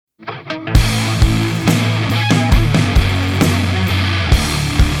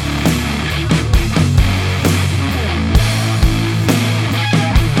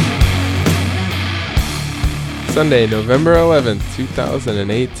Sunday, November 11th,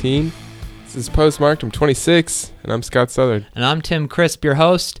 2018. This is Postmarked. I'm 26, and I'm Scott Southard. And I'm Tim Crisp, your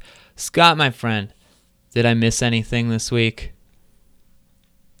host. Scott, my friend, did I miss anything this week?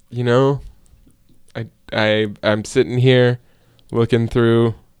 You know, I'm sitting here looking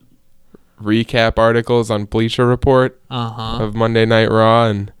through recap articles on Bleacher Report of Monday Night Raw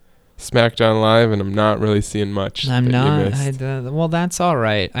and SmackDown Live, and I'm not really seeing much. Well, that's all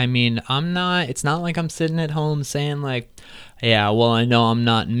right. I mean, it's not like I'm sitting at home saying like, yeah, well, I know I'm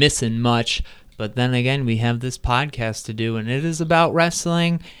not missing much, but then again, we have this podcast to do, and it is about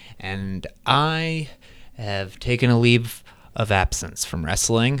wrestling, and I have taken a leave of absence from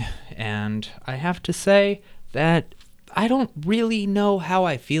wrestling, and I have to say that I don't really know how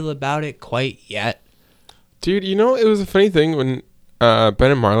I feel about it quite yet. Dude, you know, it was a funny thing when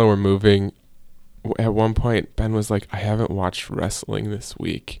Ben and Marla were moving. At one point, Ben was like, I haven't watched wrestling this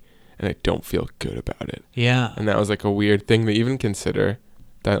week, and I don't feel good about it. Yeah. And that was like a weird thing to even consider,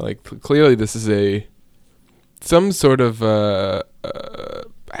 that like clearly this is some sort of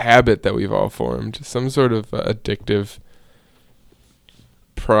habit that we've all formed, some sort of addictive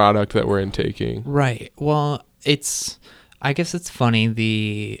product that we're intaking. Right. Well, I guess it's funny,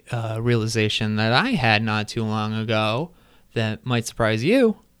 the realization that I had not too long ago that might surprise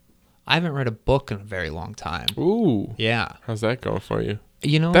you. I haven't read a book in a very long time. Ooh. Yeah. How's that going for you?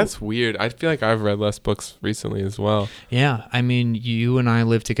 You know, that's weird. I feel like I've read less books recently as well. Yeah. I mean, you and I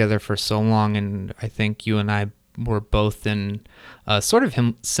lived together for so long, and I think you and I were both in sort of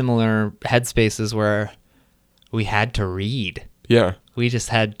similar headspaces where we had to read. Yeah. We just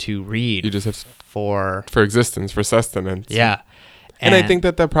had to read. You just have for existence, for sustenance. Yeah. And I think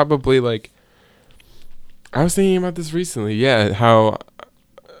that probably, like, I was thinking about this recently. Yeah, how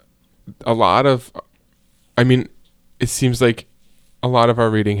a lot of, I mean, it seems like a lot of our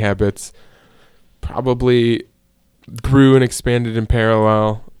reading habits probably grew and expanded in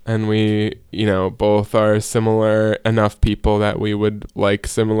parallel, and we, you know, both are similar enough people that we would like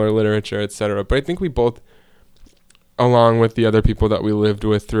similar literature, etc. But I think we both, along with the other people that we lived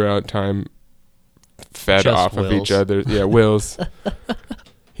with throughout time, fed just off Wills. of each other. Yeah, Wills.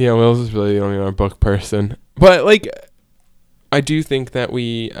 Yeah, Wills is really the only other book person. But like, I do think that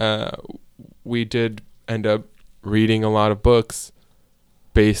we did end up reading a lot of books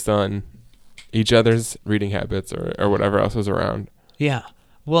based on each other's reading habits or whatever else was around. Yeah.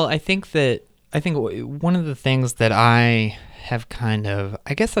 Well, I think one of the things that I have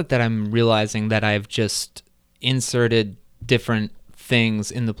I guess that I'm realizing that I've just inserted different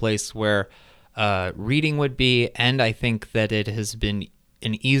things in the place where reading would be, and I think that it has been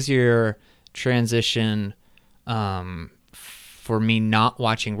an easier transition for me not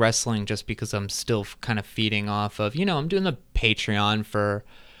watching wrestling, just because I'm still kind of feeding off of, you know, I'm doing the Patreon for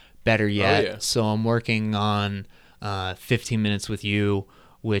Better Yet. Oh, yeah. So I'm working on 15 Minutes with You,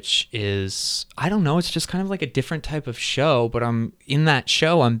 which is, I don't know, it's just kind of like a different type of show, but in that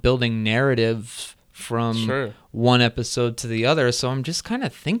show, I'm building narrative from one episode to the other. So I'm just kind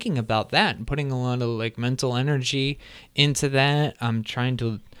of thinking about that and putting a lot of like mental energy into that. I'm trying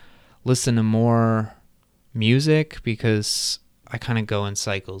to listen to more music because I kind of go in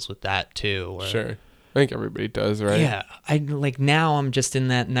cycles with that too. Sure. I think everybody does, right? Yeah. Now I'm just in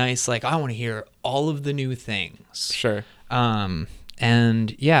that nice, like, I want to hear all of the new things. Sure.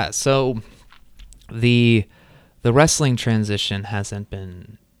 And yeah, so the wrestling transition hasn't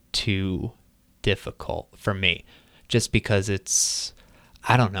been too difficult for me, just because it's,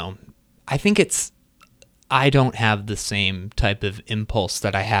 I don't know, I don't have the same type of impulse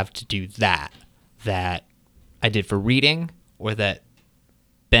that I have to do that I did for reading, or that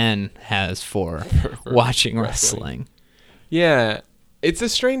Ben has for watching wrestling. Yeah, it's a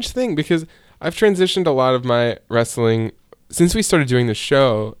strange thing because I've transitioned a lot of my wrestling since we started doing the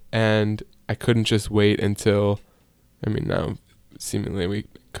show, and I couldn't just wait until, I mean, now seemingly we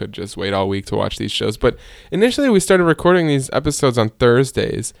could just wait all week to watch these shows. But initially we started recording these episodes on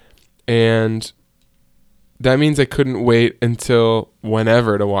Thursdays, and that means I couldn't wait until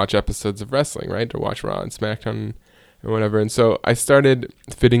whenever to watch episodes of wrestling, right? To watch Raw and SmackDown and whatever. And so I started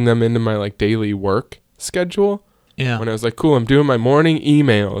fitting them into my like daily work schedule. Yeah. When I was like, cool, I'm doing my morning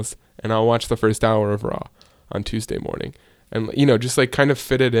emails and I'll watch the first hour of Raw on Tuesday morning. And, you know, just like kind of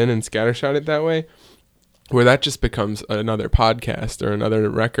fit it in and scattershot it that way, where that just becomes another podcast or another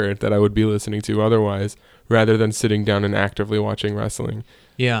record that I would be listening to otherwise, rather than sitting down and actively watching wrestling.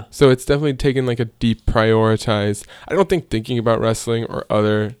 Yeah. So it's definitely taken like a deep prioritized. I don't think thinking about wrestling or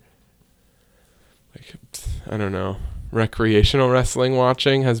other, like, I don't know, recreational wrestling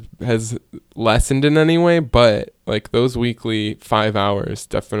watching has lessened in any way, but like those weekly 5 hours,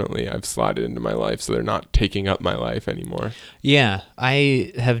 definitely I've slotted into my life, so they're not taking up my life anymore. Yeah,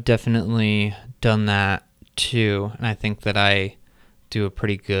 I have definitely done that too, and I think that I do a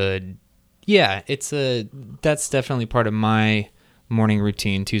pretty good. Yeah, that's definitely part of my morning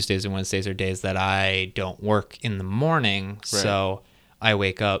routine. Tuesdays and Wednesdays are days that I don't work in the morning, so I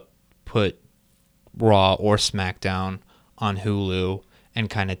wake up, put Raw or SmackDown on Hulu, and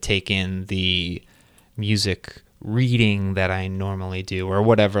kind of take in the music reading that I normally do, or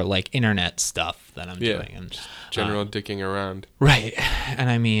whatever, like internet stuff that I'm doing, and just general dicking around. Right, and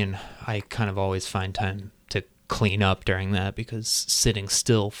I mean, I kind of always find time to clean up during that, because sitting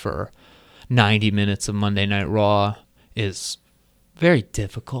still for 90 minutes of Monday Night Raw is very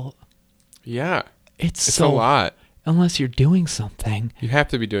difficult. Yeah, it's so, a lot. Unless you're doing something, you have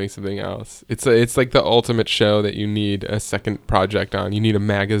to be doing something else. It's like the ultimate show that you need a second project on. You need a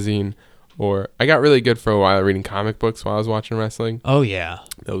magazine, or I got really good for a while reading comic books while I was watching wrestling. Oh yeah,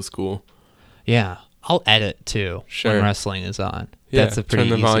 that was cool. Yeah, I'll edit too when wrestling is on. Yeah, that's a pretty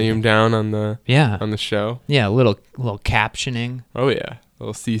turn the volume down on the on the show. Yeah, a little captioning. Oh yeah, a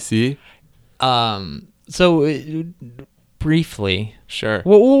little CC. So briefly, sure.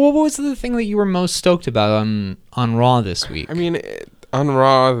 What was the thing that you were most stoked about on Raw this week? I mean, on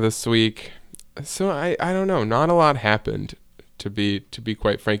Raw this week, so I don't know. Not a lot happened, to be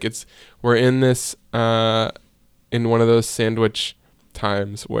quite frank. We're in this in one of those sandwich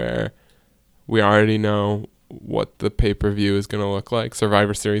times where we already know what the pay-per-view is going to look like.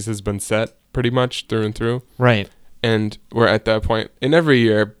 Survivor Series has been set pretty much through and through. Right. And we're at that point in every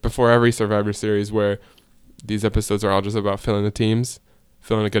year before every Survivor Series where these episodes are all just about filling the teams,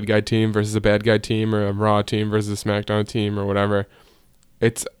 filling a good guy team versus a bad guy team, or a Raw team versus a SmackDown team, or whatever.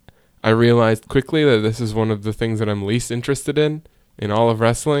 I realized quickly that this is one of the things that I'm least interested in all of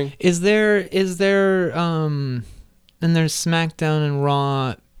wrestling. Is there and there's SmackDown and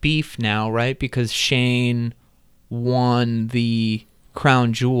Raw beef now, right? Because Shane won the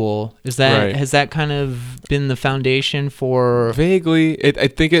crown jewel. Has that kind of been the foundation for? Vaguely, I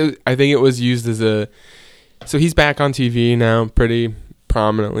think it was used as a. So he's back on TV now, pretty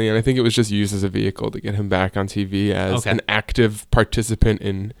prominently, and I think it was just used as a vehicle to get him back on TV as an active participant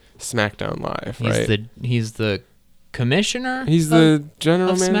in SmackDown Live. He's the commissioner. He's the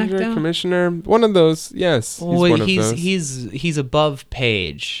general manager, SmackDown? Commissioner, one of those. Yes, he's above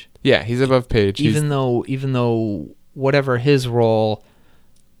Paige. Yeah, he's above Paige. Even though whatever his role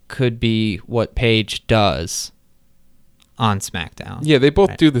could be, what Paige does on SmackDown. Yeah, they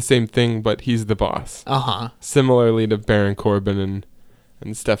both do the same thing, but he's the boss. Similarly to Baron Corbin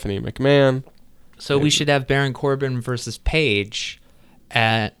and Stephanie McMahon. So we should have Baron Corbin versus Paige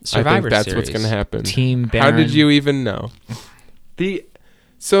at Survivor Series. I think that's what's going to happen. Team Baron. How did you even know?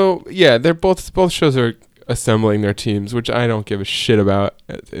 So yeah, they're both shows are assembling their teams, which I don't give a shit about.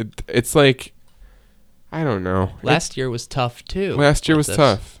 It's like, I don't know. Last year was tough too. Last year was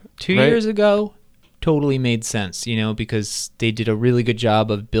tough. 2 years ago, totally made sense, because they did a really good job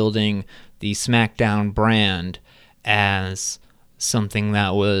of building the SmackDown brand as something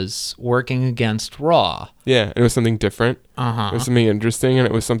that was working against Raw. Yeah, it was something different. It was something interesting, and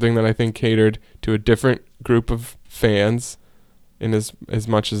it was something that I think catered to a different group of fans in as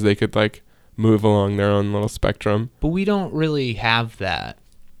much as they could like move along their own little spectrum. But we don't really have that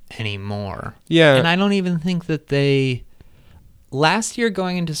anymore. Yeah. And I don't even think that last year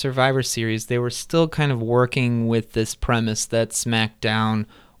going into Survivor Series, they were still kind of working with this premise that SmackDown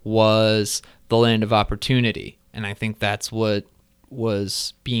was the land of opportunity. And I think that's what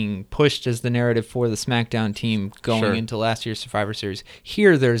was being pushed as the narrative for the SmackDown team going into last year's Survivor Series.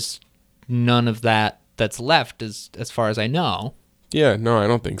 Here, there's none of that that's left as far as I know. Yeah, no, I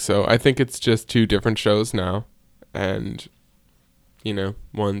don't think so. I think it's just two different shows now. And,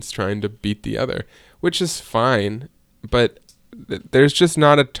 one's trying to beat the other, which is fine. But there's just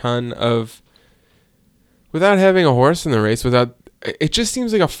not a ton of, without having a horse in the race, it just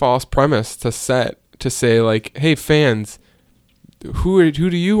seems like a false premise to say like, hey fans, who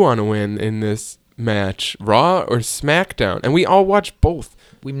do you want to win in this match, Raw or SmackDown? And we all watch both.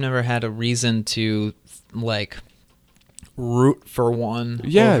 We've never had a reason to like root for one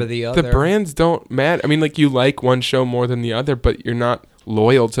over the other. The brands don't matter. I mean, like, you like one show more than the other, but you're not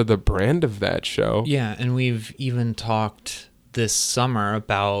loyal to the brand of that show. Yeah, and we've even talked this summer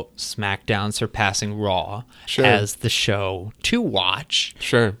about SmackDown surpassing Raw as the show to watch.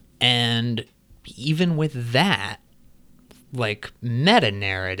 Sure. And even with that, like, meta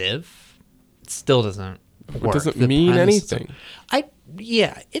narrative, it still doesn't work. It doesn't mean anything.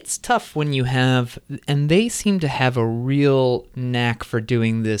 Yeah, it's tough when you have, and they seem to have a real knack for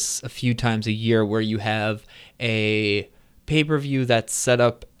doing this a few times a year, where you have a pay-per-view that's set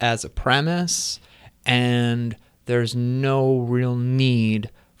up as a premise, and there's no real need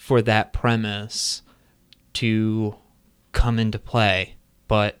for that premise to come into play.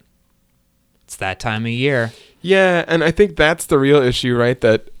 But it's that time of year. Yeah, and I think that's the real issue, right?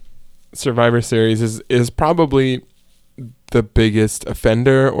 That Survivor Series is probably the biggest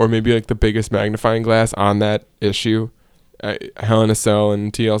offender, or maybe like the biggest magnifying glass on that issue. Hell in a Cell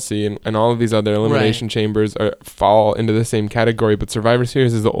and TLC and all of these other elimination chambers fall into the same category, but Survivor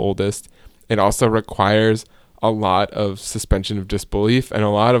Series is the oldest. It also requires a lot of suspension of disbelief and a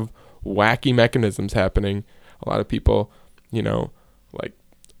lot of wacky mechanisms happening. A lot of people, like,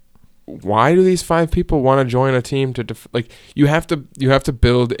 why do these 5 people want to join a team to like? You have to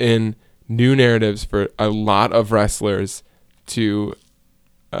build in new narratives for a lot of wrestlers to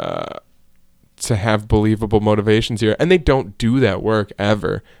have believable motivations here, and they don't do that work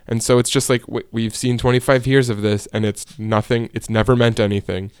ever. And so it's just like we've seen 25 years of this, and it's nothing. It's never meant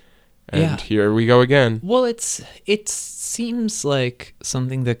anything. And here we go again. Well, it seems like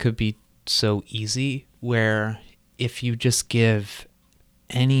something that could be so easy, where if you just give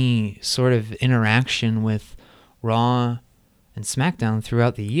any sort of interaction with Raw and SmackDown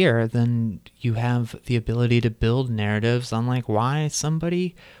throughout the year, then you have the ability to build narratives on like why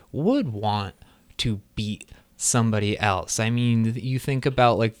somebody would want to beat somebody else. I mean, you think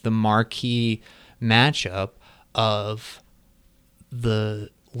about like the marquee matchup of the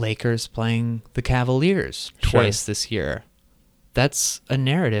Lakers playing the Cavaliers twice this year. That's a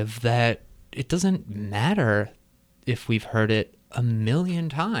narrative that it doesn't matter if we've heard it a million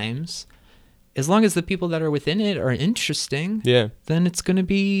times. As long as the people that are within it are interesting, then it's going to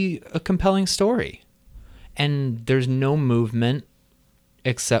be a compelling story. And there's no movement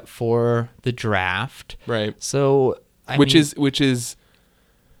except for the draft. Right. So, which is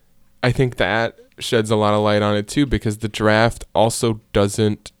I think that sheds a lot of light on it too, because the draft also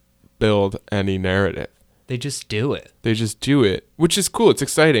doesn't build any narrative. They just do it. Which is cool. It's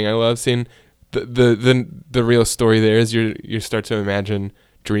exciting. I love seeing the real story there is you start to imagine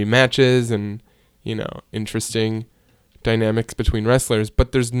dream matches and interesting dynamics between wrestlers,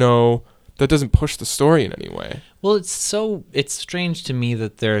 but that doesn't push the story in any way. Well, it's strange to me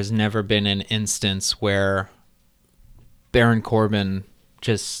that there's never been an instance where Baron Corbin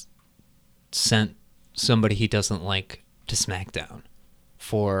just sent somebody he doesn't like to SmackDown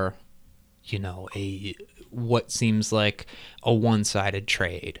for a what seems like a one-sided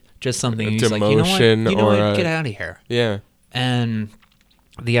trade. Just something he's like, you know what, get out of here. Yeah. And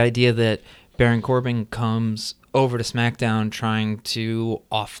the idea that Baron Corbin comes over to SmackDown trying to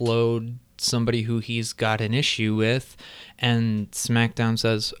offload somebody who he's got an issue with, and SmackDown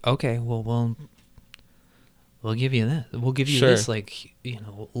says, okay, well, we'll give you this. We'll give you this, like,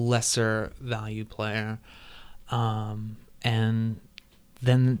 lesser value player. And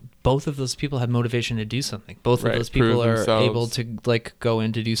then both of those people have motivation to do something. Both of those people are able to like go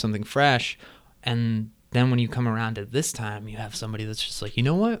in to do something fresh. And then when you come around to this time, you have somebody that's just like, you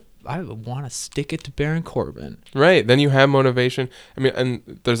know what? I want to stick it to Baron Corbin. Right. Then you have motivation. I mean,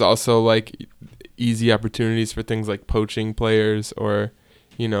 and there's also like easy opportunities for things like poaching players or,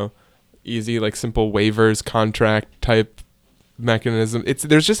 easy, like simple waivers, contract type mechanism.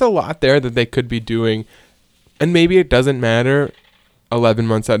 There's just a lot there that they could be doing. And maybe it doesn't matter 11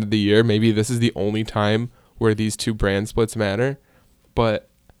 months out of the year. Maybe this is the only time where these two brand splits matter, but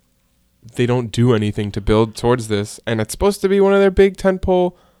they don't do anything to build towards this. And it's supposed to be one of their big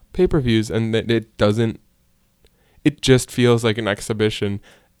tentpole pay-per-views, and it doesn't. It just feels like an exhibition,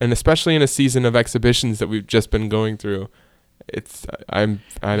 and especially in a season of exhibitions that we've just been going through, I don't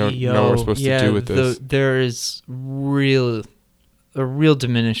know what we're supposed to do with this. There is a real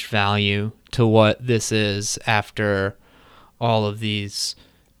diminished value to what this is after all of these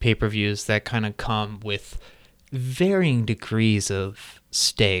pay-per-views that kind of come with varying degrees of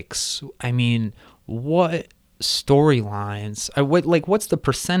stakes. I mean, what storylines? What's the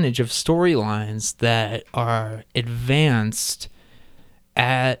percentage of storylines that are advanced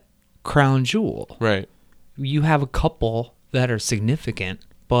at Crown Jewel? Right. You have a couple that are significant,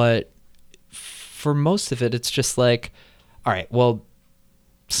 but for most of it, it's just like, all right, well,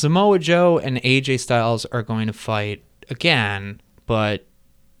 Samoa Joe and AJ Styles are going to fight again, but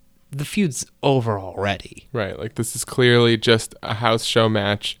the feud's over already. Right, like this is clearly just a house show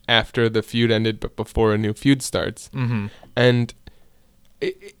match after the feud ended, but before a new feud starts. Mm-hmm. And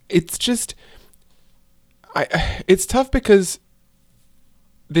it's just, it's tough because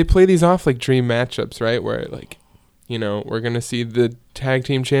they play these off like dream matchups, right? Where like, You know, we're going to see the tag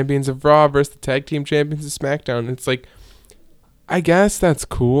team champions of Raw versus the tag team champions of SmackDown. It's like, I guess that's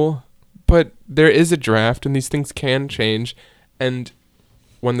cool, but there is a draft and these things can change. And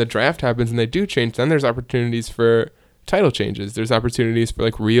when the draft happens and they do change, then there's opportunities for title changes. There's opportunities for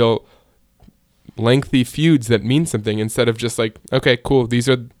like real lengthy feuds that mean something instead of just like, okay, cool, these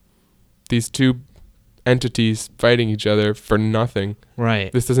are these two entities fighting each other for nothing.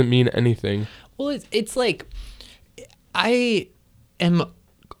 Right. This doesn't mean anything. Well, it's like, I am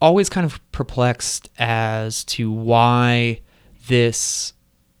always kind of perplexed as to why this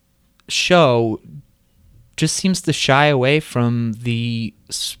show just seems to shy away from the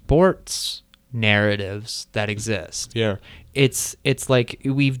sports narratives that exist. Yeah. It's like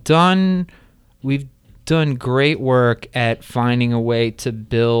we've done great work at finding a way to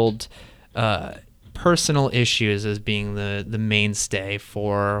build personal issues as being the mainstay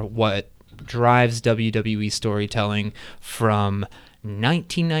for what drives WWE storytelling from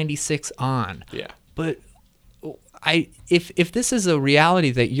 1996 on. Yeah. But if this is a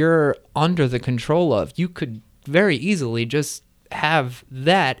reality that you're under the control of, you could very easily just have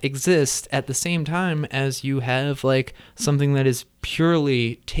that exist at the same time as you have like something that is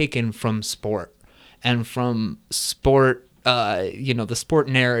purely taken from sport and from sport, the sport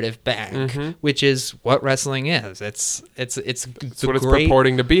narrative bank, which is what wrestling is. It's what it's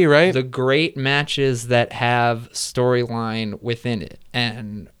purporting to be, right? The great matches that have storyline within it.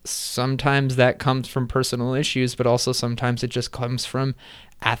 And sometimes that comes from personal issues, but also sometimes it just comes from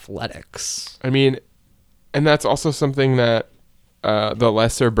athletics. I mean, and that's also something that the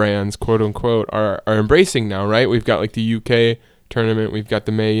lesser brands, quote unquote, are embracing now, right? We've got like the UK tournament, we've got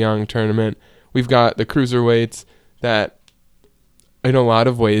the Mae Young tournament, we've got the cruiserweights that in a lot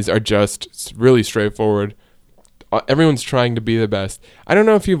of ways are just really straightforward. Everyone's trying to be the best. I don't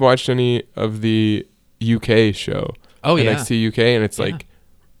know if you've watched any of the UK show. Oh, yeah. NXT UK, and it's like,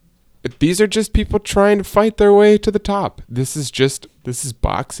 these are just people trying to fight their way to the top. This is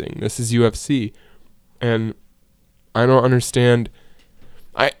boxing. This is UFC. And I don't understand.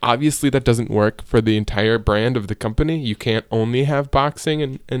 Obviously that doesn't work for the entire brand of the company. You can't only have boxing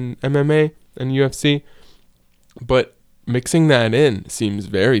and MMA and UFC. But mixing that in seems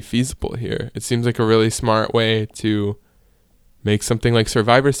very feasible here. It seems like a really smart way to make something like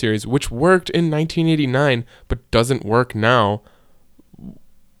Survivor Series, which worked in 1989 but doesn't work now.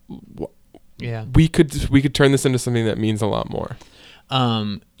 Yeah. We could turn this into something that means a lot more.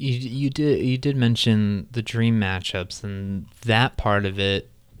 You did mention the dream matchups, and that part of it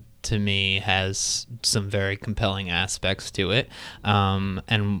to me has some very compelling aspects to it.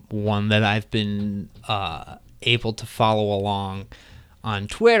 And one that I've been able to follow along on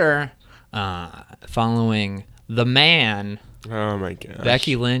Twitter, following the man. Oh my gosh.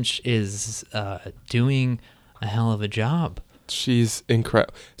 Becky Lynch is doing a hell of a job. She's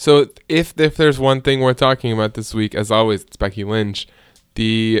incredible. So if there's one thing we're talking about this week, as always, it's Becky Lynch.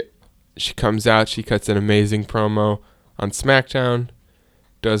 She comes out, she cuts an amazing promo on SmackDown,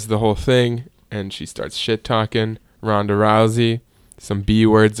 does the whole thing, and she starts shit talking Ronda Rousey. Some B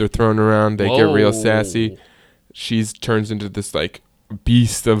words are thrown around. They get real sassy. She turns into this like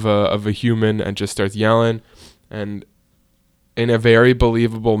beast of a human and just starts yelling, and in a very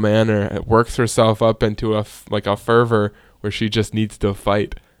believable manner, it works herself up into a fervor where she just needs to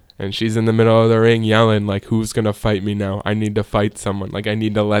fight. And she's in the middle of the ring yelling, like, who's going to fight me now? I need to fight someone. Like, I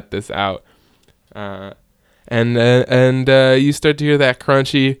need to let this out. And you start to hear that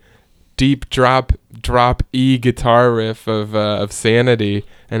crunchy, deep drop E guitar riff of Sanity.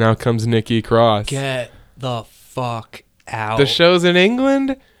 And out comes Nikki Cross. Get the fuck out. The show's in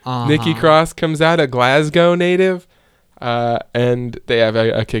England. Nikki Cross comes out, a Glasgow native. And they have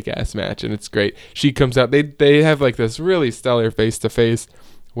a kick-ass match, and it's great. She comes out. They have like this really stellar face-to-face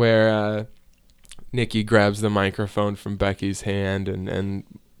where Nikki grabs the microphone from Becky's hand and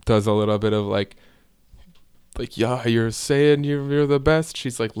does a little bit of like, yeah, you're saying you're the best.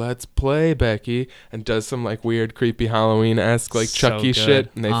 She's like, let's play, Becky, and does some like weird, creepy Halloween-esque like Chucky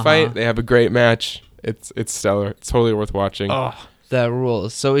shit, and they fight. They have a great match. It's stellar. It's totally worth watching. Oh, that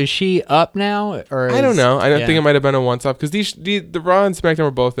rules. So is she up now, or I don't know. I don't think it might have been a once-off because the Raw and SmackDown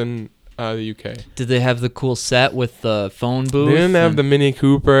were both in the UK. Did they have the cool set with the phone booth? They didn't have the Mini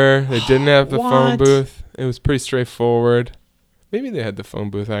Cooper. They didn't have the phone booth. It was pretty straightforward. Maybe they had the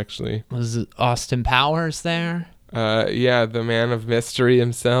phone booth actually. Was it Austin Powers there? Yeah, the man of mystery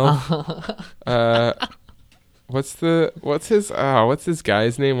himself. What's his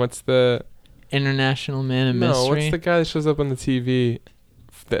guy's name? What's the International Man of Mystery? No, what's the guy that shows up on the TV?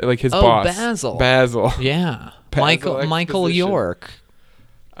 Like his boss. Basil. Basil. Yeah. Basil Michael York.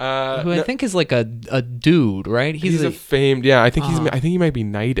 who I no, think is like a dude, right? he's a famed. Yeah, I think Uh-huh. I think he might be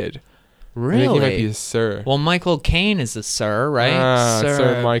knighted. Really? I think he might be a sir. Well, Michael Caine is a sir, right?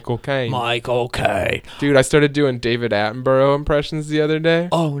 Sir Michael Caine. Michael Caine. Dude, I started doing David Attenborough impressions the other day.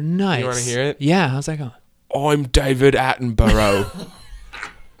 Oh, nice. You want to hear it? Yeah. How's that going? I'm David Attenborough.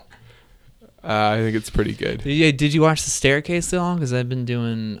 I think it's pretty good. Did you watch The Staircase at all? Because I've been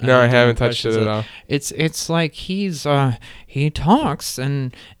doing. No, I haven't touched it at all. It's like he talks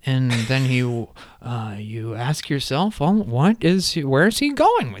and then you ask yourself, where is he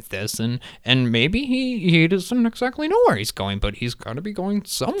going with this? And maybe he doesn't exactly know where he's going, but he's got to be going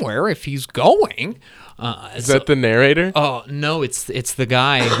somewhere if he's going. Is that the narrator? Oh no, it's the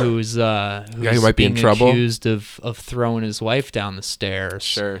guy who's guy who might be in trouble? accused of throwing his wife down the stairs.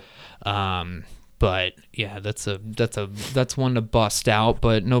 Sure. But yeah, that's one to bust out,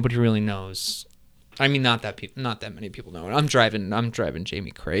 but nobody really knows. I mean, not that many people know it. I'm driving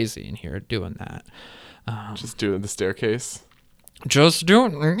Jamie crazy in here doing that. Just doing The Staircase. Just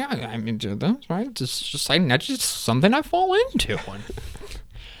doing. Yeah, I mean, that's right. That's just something I fall into.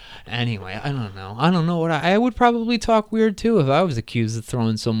 Anyway, I don't know what I would probably talk weird too if I was accused of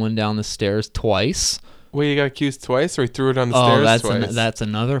throwing someone down the stairs twice. Wait, he got accused twice, or he threw it on the stairs twice? That's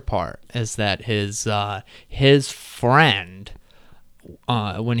another part, is that his friend,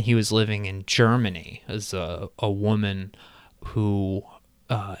 when he was living in Germany, is a woman who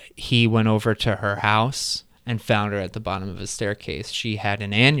he went over to her house and found her at the bottom of a staircase. She had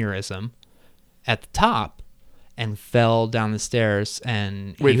an aneurysm at the top and fell down the stairs.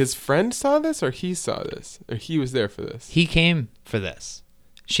 And wait, his friend saw this, or he saw this, or he was there for this? He came for this.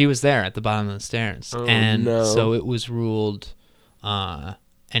 She was there at the bottom of the stairs. Oh, and no. so it was ruled an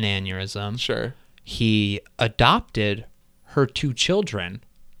aneurysm. Sure. He adopted her 2 children.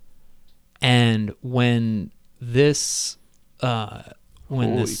 And when this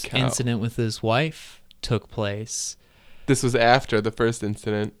incident with his wife took place, this was after the first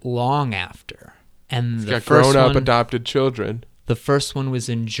incident. Long after. And He's the got first grown-up one, adopted children. The first one was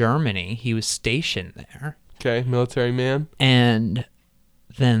in Germany. He was stationed there. Okay, military man. And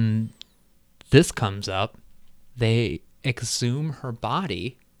then this comes up. They exhume her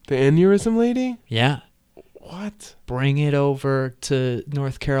body. The aneurysm lady? Yeah. What? Bring it over to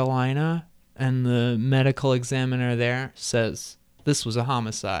North Carolina, and the medical examiner there says this was a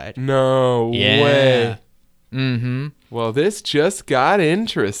homicide. No way. Mm-hmm. Well, this just got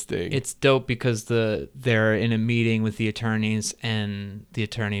interesting. It's dope because they're in a meeting with the attorneys, and the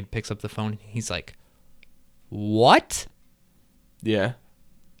attorney picks up the phone. He's like, "What?" Yeah.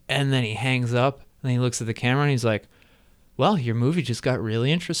 And then he hangs up, and he looks at the camera, and he's like, "Well, your movie just got really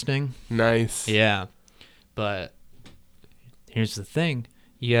interesting." Nice. Yeah. But here's the thing.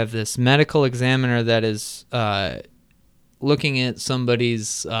 You have this medical examiner that is looking at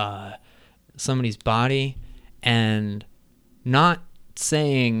somebody's body and not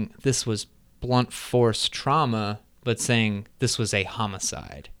saying this was blunt force trauma, but saying this was a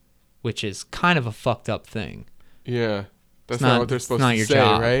homicide, which is kind of a fucked up thing. Yeah. That's not what they're supposed to say,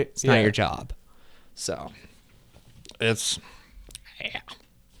 job. right? It's not your job. So it's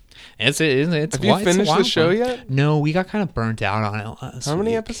It's Have you finished the show yet? No, we got kind of burnt out on it last How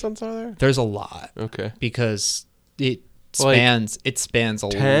many week. episodes are there? There's a lot. Okay. Because it Like spans a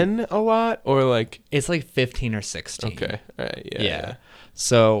 10 a lot, or like It's like 15 or 16. okay, all right, yeah.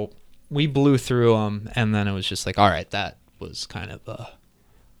 So we blew through them, and then it was just like, all right, that was kind of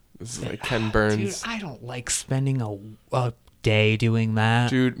This is like 10 burns. Dude, I don't like spending a day doing that.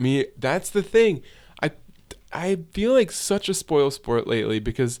 Dude, that's the thing. I feel like such a spoil sport lately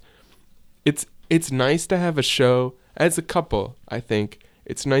because it's nice to have a show as a couple. I think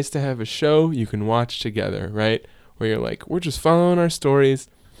it's nice to have a show you can watch together, right? Where you're like, we're just following our stories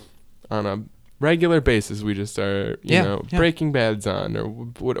on a regular basis. We just are, you know, Breaking Bad's on, or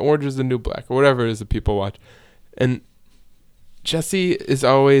what Orange is the New Black, or whatever it is that people watch. And Jessie is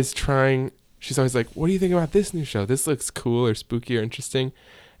always trying. She's always like, what do you think about this new show? This looks cool or spooky or interesting.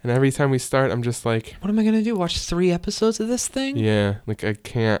 And every time we start, I'm just like, what am I gonna do? Watch 3 episodes of this thing? Yeah, like I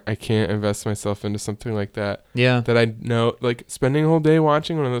can't invest myself into something like that. Yeah, that I know, like spending a whole day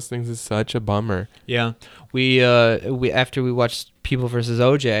watching one of those things is such a bummer. Yeah, we after we watched People vs.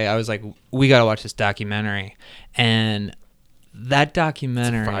 OJ, I was like, we gotta watch this documentary, and that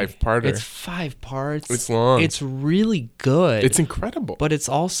documentary, it's 5-parter. It's 5 parts. It's long. It's really good. It's incredible. But it's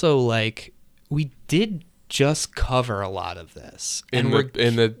also like we did just cover a lot of this in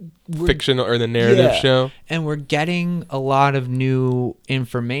the fiction or the narrative show, and we're getting a lot of new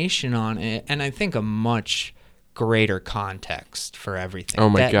information on it, and I think a much greater context for everything. Oh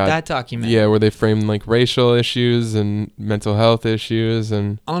my God. That documentary. Yeah, where they framed like racial issues and mental health issues,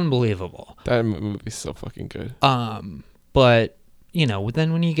 and Unbelievable. that movie's so fucking good. But you know,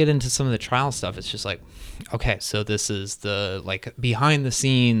 then when you get into some of the trial stuff, it's just like, okay, so this is the like behind the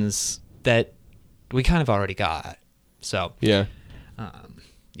scenes that we kind of already got. So Yeah.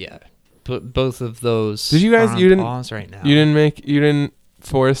 yeah, but both of those. Did you guys? are on You didn't pause right now. You didn't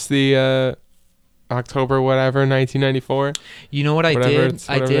force the October whatever 1994. You know what I Whatever did? it's-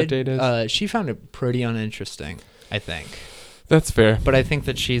 whatever that date is. She found it pretty uninteresting, I think. That's fair. But I think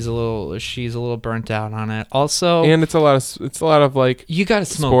that she's a little burnt out on it. Also, And it's a lot of like. you got to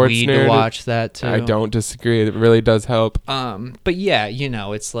smoke sports weed narrative. to watch that too. I don't disagree. It really does help. But yeah, you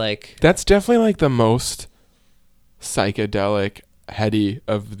know, it's like That's definitely like the most psychedelic heady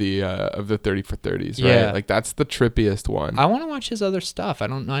of the 30 for 30s, right? Yeah. Like that's the trippiest one. I want to watch his other stuff. I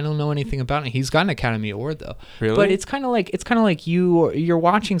don't know anything about it. He's got an Academy Award though. Really? But it's kind of like you're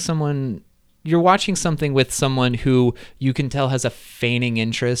watching something with someone who you can tell has a feigning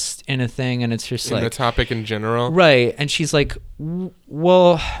interest in a thing, and it's just in like the topic in general. right. And she's like,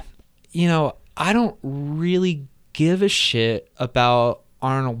 well, you know, I don't really give a shit about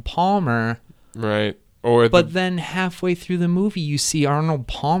Arnold Palmer. Right. Or But then halfway through the movie, you see Arnold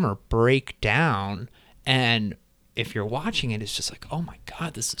Palmer break down, and if you're watching it, it's just like, oh my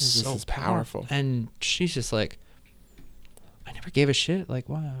God, this is powerful. And she's just like, I never gave a shit. Like,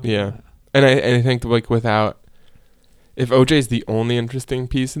 wow. yeah. And I think like if OJ's the only interesting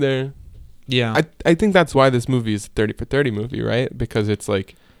piece there, Yeah. I think that's why this movie is a 30 for 30 movie, right? Because it's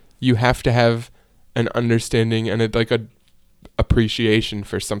like you have to have an understanding and a appreciation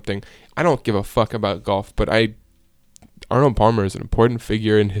for something. I don't give a fuck about golf, but Arnold Palmer is an important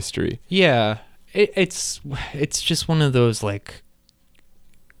figure in history. Yeah. It's just one of those like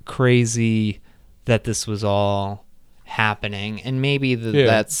crazy that this was all happening, and maybe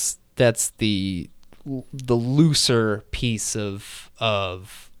that's the looser piece of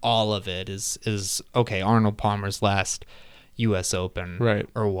all of it is okay, Arnold Palmer's last U.S. Open, Right.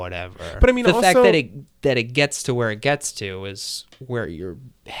 or whatever. But I mean, the also, fact that it gets to where it gets to is where your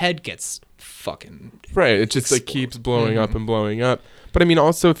head gets fucking right, it just like keeps blowing up and blowing up. But I mean,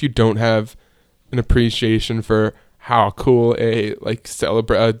 also, if you don't have an appreciation for how cool a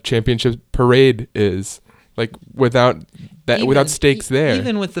championship parade is, like without stakes there.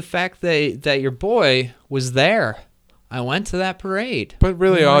 Even with the fact that your boy was there, I went to that parade. But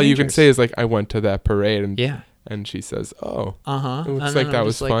really, The all you can Rangers. say is like, I went to that parade, and Yeah. and she says, oh, Uh-huh. it looks And like then that I'm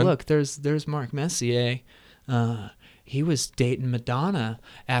was just fun. Look, there's Mark Messier. He was dating Madonna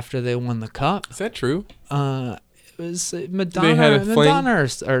after they won the cup. Is that true? It was had a Madonna, fling?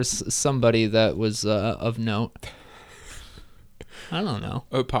 or somebody that was of note. I don't know.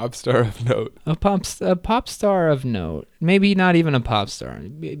 A pop star of note. A pop star of note. Maybe not even a pop star.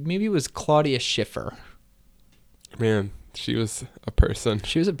 Maybe it was Claudia Schiffer. Man, she was a person.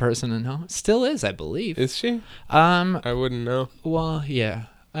 She was a person, and no, still is, I believe. Is she? I wouldn't know. Well, yeah.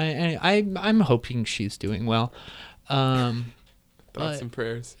 I'm hoping she's doing well. Thoughts But- and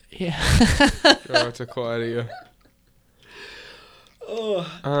prayers. Yeah. Go out to Claudia.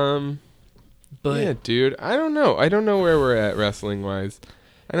 But Yeah, dude. I don't know. I don't know where we're at wrestling wise.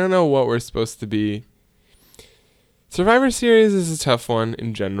 I don't know what we're supposed to be. Survivor Series is a tough one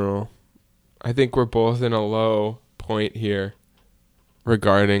in general. I think we're both in a low point here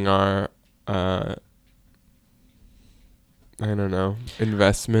regarding our I don't know,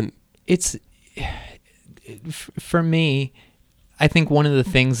 investment. it's for me, I think one of the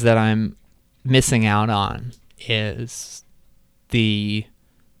things that I'm missing out on is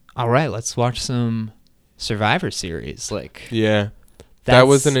all right, let's watch some Survivor Series. Like, Yeah. That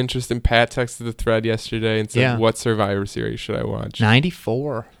was that's an interesting. Pat texted the thread yesterday and said, Yeah. what Survivor Series should I watch?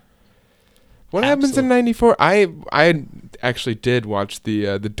 94. What happens in 94? I actually did watch the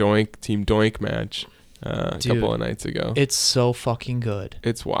Doink Team Doink match a Dude, couple of nights ago. It's so fucking good.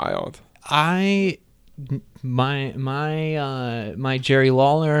 It's wild. My Jerry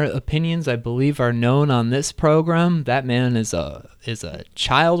Lawler opinions, I believe, are known on this program. That man is a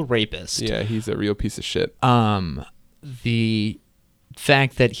child rapist. Yeah, he's a real piece of shit. The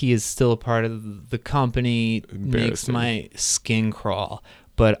fact that he is still a part of the company makes Embarrassing. my skin crawl.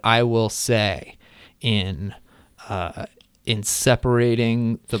 But I will say, in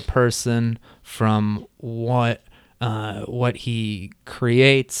separating the person from what he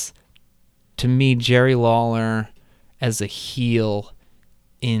creates, to me, Jerry Lawler as a heel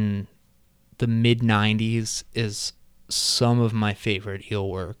in the mid-90s is some of my favorite heel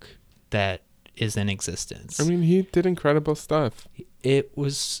work that is in existence. I mean, he did incredible stuff. It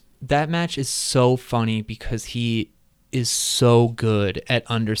was that match is so funny because he is so good at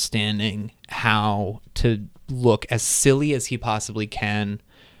understanding how to look as silly as he possibly can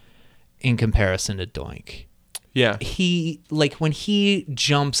in comparison to Doink. Yeah. He, like, when he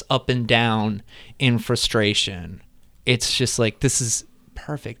jumps up and down in frustration, it's just like, this is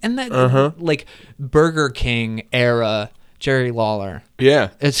perfect. And that, like, Burger King era Jerry Lawler. Yeah.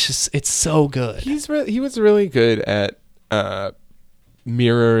 It's so good. He was really good at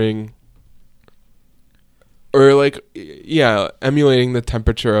mirroring or like emulating the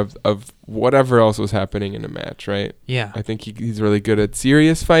temperature of whatever else was happening in a match, right? Yeah. I think he's really good at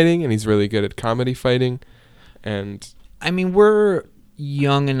serious fighting and he's really good at comedy fighting. And I mean, we're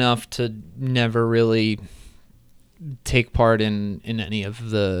young enough to never really take part in any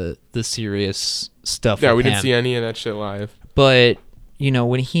of the serious stuff. yeah, we didn't see any of that shit live. But you know,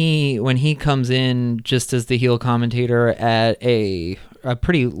 when he comes in just as the heel commentator at a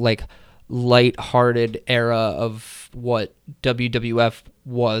pretty like light-hearted era of what WWF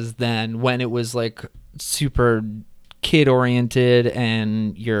was then, when it was like super kid-oriented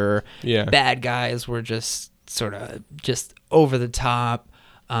and your bad guys were just sort of just over the top.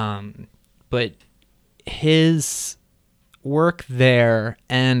 But his work there,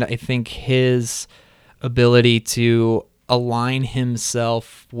 and I think his ability to align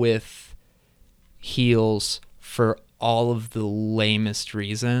himself with heels for all of the lamest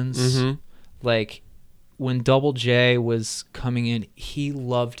reasons. Like when Double J was coming in, he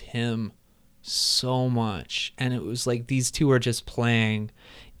loved him so much, and it was like these two are just playing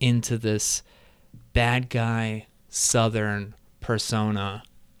into this bad guy Southern persona.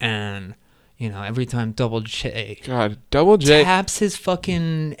 And you know, every time Double J taps his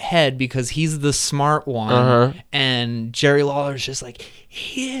fucking head because he's the smart one, and Jerry Lawler's just like,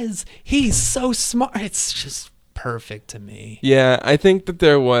 he's so smart. It's just perfect to me. Yeah, I think that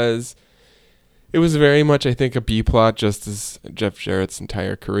it was very much, I think, a B plot, just as Jeff Jarrett's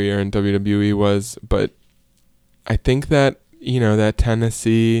entire career in WWE was. But I think that, you know, that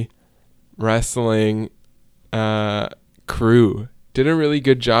Tennessee wrestling crew did a really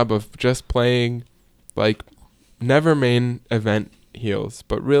good job of just playing, like, never main event heels,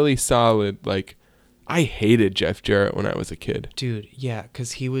 but really solid. Like, I hated Jeff Jarrett when I was a kid. Dude, yeah,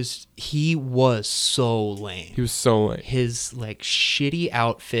 because he was so lame. He was so lame. His, like, shitty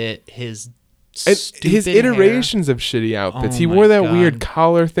outfit, his iterations of shitty outfits. He wore that weird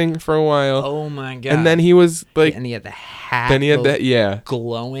collar thing for a while. Oh my god! And then he was like, and he had the hat. Then he had that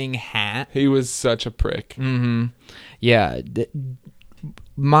glowing hat. He was such a prick. Yeah,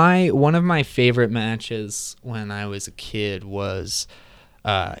 one of my favorite matches when I was a kid was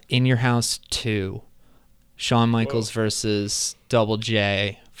In Your House 2, Shawn Michaels versus Double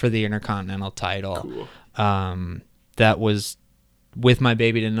J for the Intercontinental title. Cool. That was With My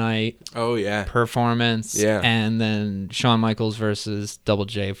Baby Tonight. Oh yeah. Performance. Yeah. And then Shawn Michaels versus Double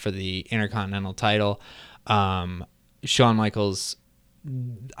J for the Intercontinental title. Shawn Michaels,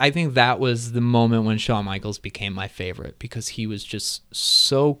 I think that was the moment when Shawn Michaels became my favorite because he was just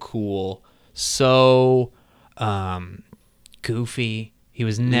so cool, so goofy. He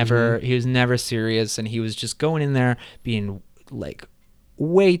was never serious, and he was just going in there being like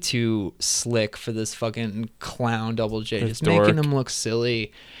way too slick for this fucking clown Double J, just making him look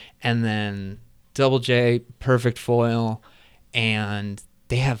silly. And then Double J, perfect foil, and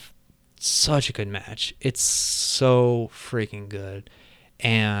they have such a good match. It's so freaking good.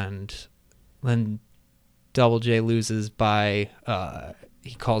 And then Double J loses by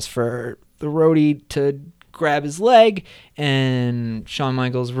he calls for the roadie to grab his leg, and Shawn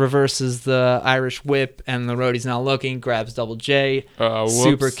Michaels reverses the Irish whip, and the roadie's not looking, grabs Double J,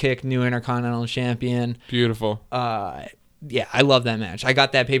 super kick, new Intercontinental Champion. Beautiful. Yeah, I love that match. I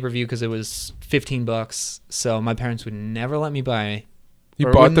got that pay-per-view because it was $15, so my parents would never let me buy. You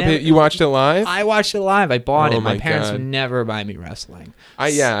watched it live? I watched it live. I bought it. My parents would never buy me wrestling.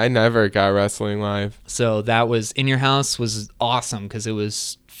 I never got wrestling live. So that was In Your House was awesome because it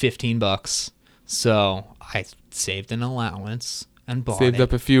was $15. So I saved an allowance and bought it. Saved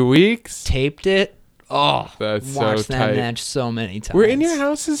up a few weeks. Taped it. Oh, that's watched so that tight. match so many times. Were In Your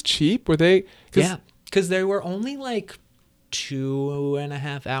Houses cheap? Were they? Yeah, because they were only like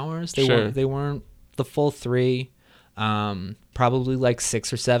 2.5 hours. They weren't the full 3. Probably like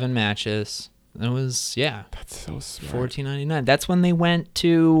 6 or 7 matches. It was That's so smart. $14.99. That's when they went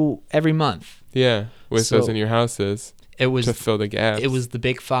to every month. Yeah, with those In Your Houses. It was to fill the gaps. It was the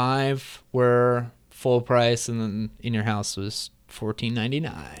big 5 were full price, and then In Your House was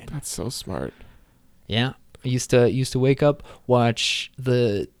 $14.99. That's so smart. Yeah, I used to wake up, watch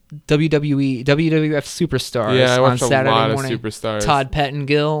the WWE, WWF Superstars Yeah, I on watched a Saturday lot morning. of Superstars. Todd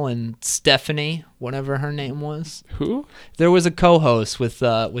Pettengill and Stephanie, whatever her name was. Who? There was a co-host with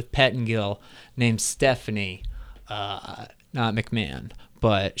Pettengill named Stephanie, not McMahon,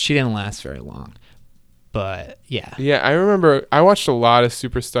 but she didn't last very long. But yeah. Yeah, I remember I watched a lot of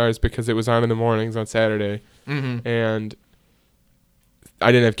Superstars because it was on in the mornings on Saturday. Mm-hmm. And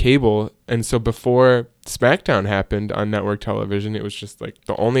I didn't have cable, and so before SmackDown happened on network television, it was just like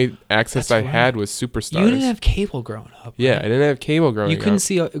the only access That's I right. had was Superstars. You didn't have cable growing up. Yeah, I right? didn't have cable growing You couldn't up.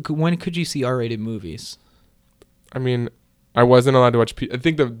 see. When could you see R-rated movies? I mean, I wasn't allowed to watch. I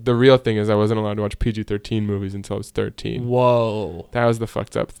think the real thing is I wasn't allowed to watch PG-13 movies until I was 13. Whoa. That was the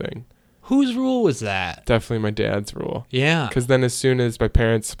fucked up thing. Whose rule was that? Definitely my dad's rule. Yeah. Because then as soon as my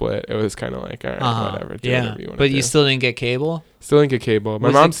parents split, it was kind of like, all right, whatever. Do Yeah. whatever you want But to you do. still didn't get cable? Still didn't get cable. My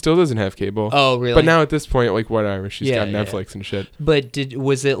Was mom it- still doesn't have cable. Oh, really? But now at this point, like, whatever. She's Yeah, got yeah. Netflix and shit. But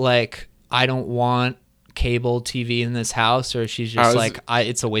was it like, I don't want cable TV in this house, or she's just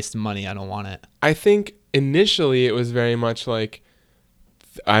it's a waste of money, I don't want it? I think initially it was very much like,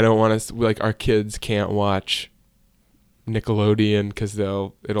 I don't want to, like, our kids can't watch Nickelodeon because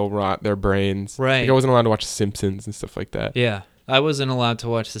it'll rot their brains. Right. Like, I wasn't allowed to watch Simpsons and stuff like that. Yeah. I wasn't allowed to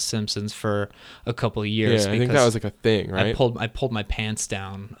watch The Simpsons for a couple of years. Yeah, I think that was like a thing, right? I pulled my pants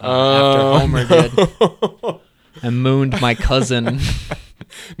down after Homer did. I mooned my cousin.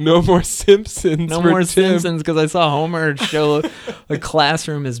 No more Simpsons. No for more Tim. Simpsons because I saw Homer show a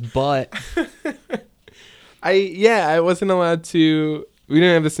classroom his butt. I wasn't allowed to. We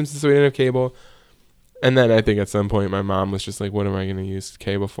didn't have The Simpsons, so we didn't have cable. And then I think at some point my mom was just like, "What am I going to use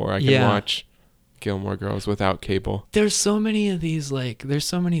cable for? I can watch Gilmore Girls without cable." There's so many of these, there's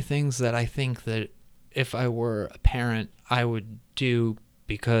so many things that I think that if I were a parent, I would do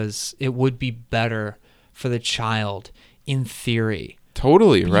because it would be better for the child in theory.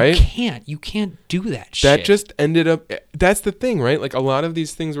 Totally, But right? You can't do that shit. That just ended up. That's the thing, right? Like a lot of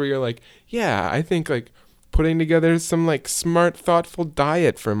these things where you're like, yeah, I think like putting together some like smart, thoughtful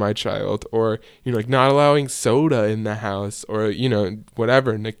diet for my child, or like not allowing soda in the house, or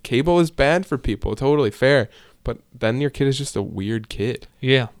whatever. And the cable is bad for people, totally fair. But then your kid is just a weird kid.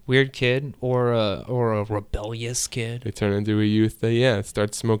 Yeah, weird kid or a rebellious kid. They turn into a youth that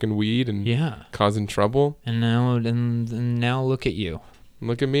starts smoking weed and causing trouble. And now look at you.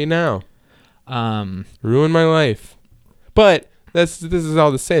 Look at me now. Ruin my life. But this is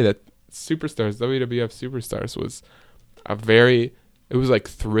all to say that Superstars, WWF Superstars was it was like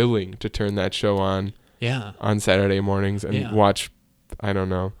thrilling to turn that show on Saturday mornings and watch, I don't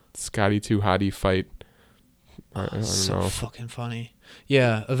know, Scotty 2 Hottie fight. I don't know. Fucking funny.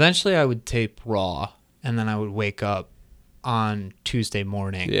 Yeah, eventually I would tape Raw and then I would wake up on Tuesday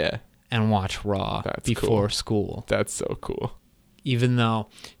morning and watch Raw before school. That's so cool. Even though,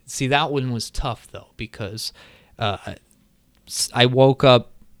 see, that one was tough though because I woke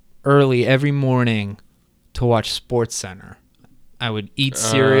up early every morning to watch SportsCenter. I would eat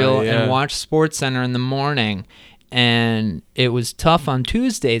cereal and watch SportsCenter in the morning, and it was tough on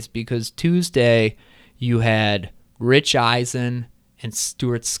Tuesdays because Tuesday you had Rich Eisen and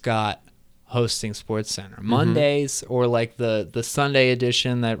Stuart Scott hosting SportsCenter. Mm-hmm. Mondays, or like the Sunday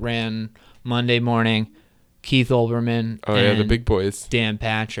edition that ran Monday morning, Keith Olbermann and the big boys, Dan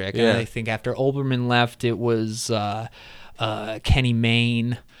Patrick. Yeah. And I think after Olbermann left, it was Kenny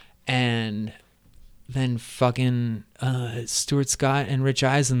Mayne, and then fucking Stuart Scott and Rich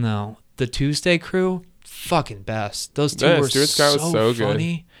Eisen, though. The Tuesday crew, fucking best. Those two were Stuart Scott was so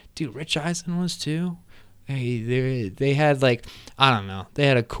funny. Dude, Rich Eisen was too. They had like, I don't know, they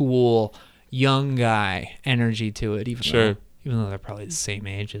had a cool young guy energy to it, even though they're probably the same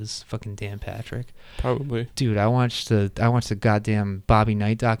age as fucking Dan Patrick. Probably. Dude, I watched the goddamn Bobby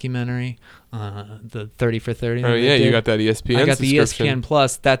Knight documentary, the 30 for 30. Oh yeah, you got that ESPN. I got the subscription. ESPN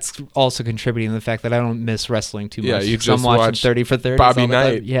Plus. That's also contributing to the fact that I don't miss wrestling too much. Yeah, you So just I'm watching watched 30 for 30 Bobby all the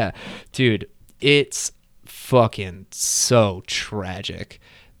time. Knight. Yeah, dude, it's fucking so tragic.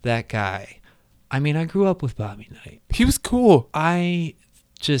 That guy. I mean, I grew up with Bobby Knight. He was cool. I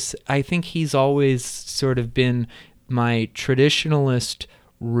think he's always sort of been my traditionalist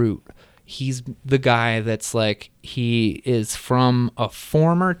root. He's the guy that's like, he is from a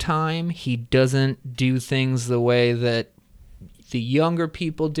former time. He doesn't do things the way that the younger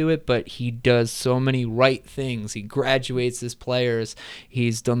people do it, but he does so many right things. He graduates his players.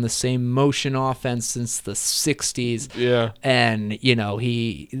 He's done the same motion offense since the 60s. Yeah. And,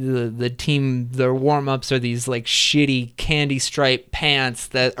 the team, their warm-ups are these like shitty candy stripe pants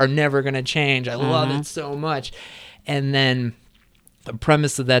that are never going to change. I love it so much. And then the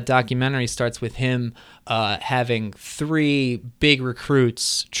premise of that documentary starts with him having 3 big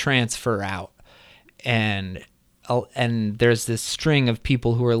recruits transfer out, and there's this string of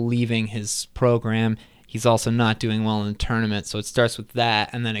people who are leaving his program. He's also not doing well in the tournament, so it starts with that,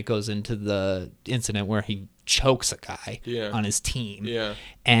 and then it goes into the incident where he chokes a guy on his team. Yeah.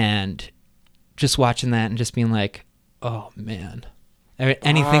 And just watching that and just being like, oh man,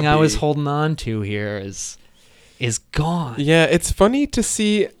 anything I was holding on to here is gone. Yeah, it's funny to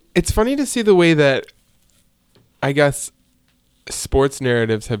see the way that, I guess, sports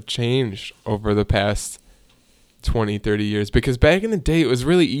narratives have changed over the past 20, 30 years. Because back in the day, it was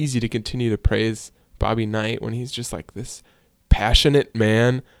really easy to continue to praise Bobby Knight when he's just like this passionate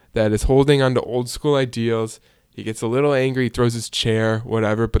man that is holding on to old school ideals. He gets a little angry, throws his chair,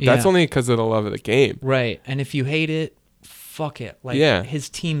 whatever. But that's only because of the love of the game. Right. And if you hate it, fuck it. Like, his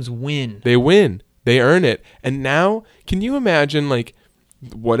teams win. They win. They earn it. And now, can you imagine, like,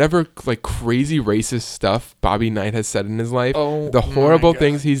 whatever, like, crazy racist stuff Bobby Knight has said in his life? Oh, the horrible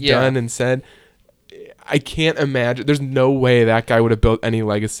things he's done and said. I can't imagine. There's no way that guy would have built any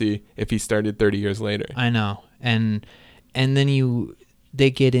legacy if he started 30 years later. I know. And then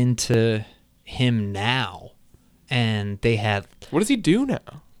they get into him now, and they have... What does he do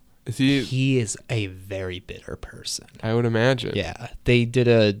now? He is a very bitter person. I would imagine. Yeah. They did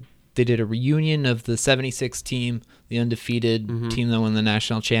a reunion of the 76 team, the undefeated team that won the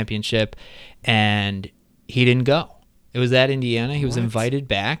national championship, and he didn't go. It was at Indiana. He was invited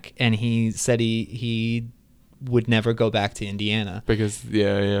back, and he said he would never go back to Indiana. Because,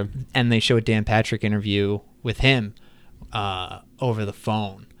 yeah. And they show a Dan Patrick interview with him over the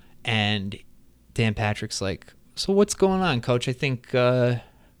phone, and Dan Patrick's like, so what's going on, Coach? I think a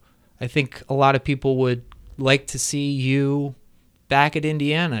lot of people would like to see you back at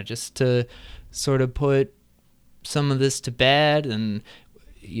Indiana just to sort of put some of this to bed. And,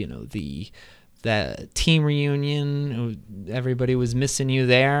 you know, that team reunion, everybody was missing you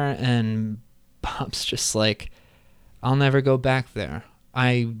there. And Bob's just like, I'll never go back there.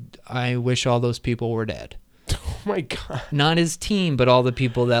 I wish all those people were dead. Oh my God. Not his team, but all the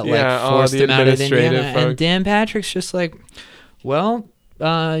people that forced him out of Indiana. Folks. And Dan Patrick's just like, well,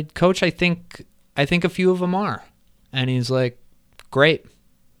 Coach, I think a few of them are. And he's like, great.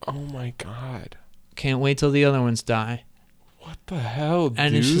 Oh my God. Can't wait till the other ones die. What the hell, dude?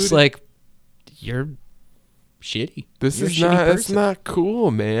 And it's just like, you're shitty. That's not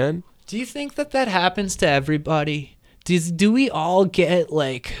cool, man. Do you think that happens to everybody? Do we all get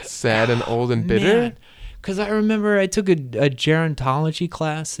like sad and old and bitter? Because I remember I took a gerontology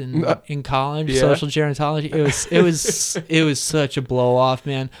class in college, social gerontology. It was such a blow off,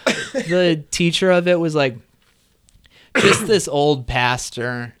 man. The teacher of it was like just this old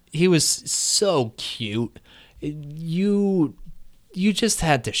pastor. He was so cute. You just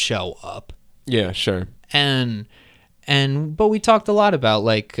had to show up. Yeah, sure. But we talked a lot about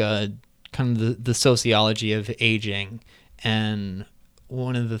like kind of the sociology of aging, and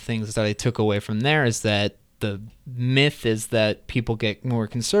one of the things that I took away from there is that the myth is that people get more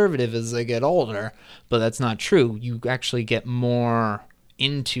conservative as they get older, but that's not true. You actually get more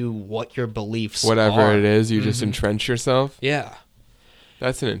into what your beliefs whatever it is, you just entrench yourself. Yeah.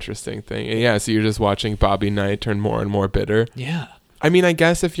 That's an interesting thing. Yeah, so you're just watching Bobby Knight turn more and more bitter. Yeah. I mean, I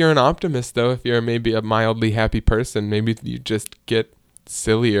guess if you're an optimist, though, if you're maybe a mildly happy person, maybe you just get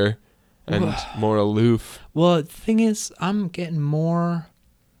sillier and more aloof. Well, the thing is, I'm getting more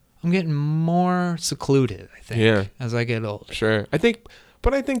secluded, I think, as I get older. Sure. I think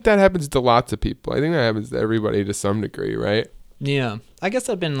that happens to lots of people. I think that happens to everybody to some degree, right? Yeah. I guess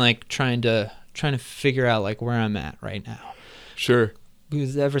I've been like trying to figure out like where I'm at right now. Sure.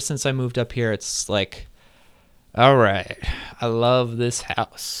 Because ever since I moved up here, it's like, all right, I love this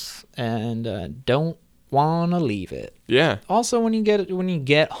house and don't want to leave it. Yeah. Also, when you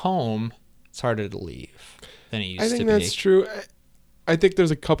get home, it's harder to leave than it used to be. I think that's true. I think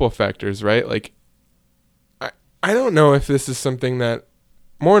there's a couple of factors, right? Like, I don't know if this is something that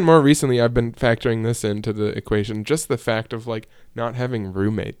more and more recently I've been factoring this into the equation. Just the fact of like not having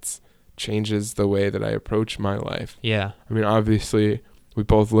roommates changes the way that I approach my life. Yeah. I mean, obviously we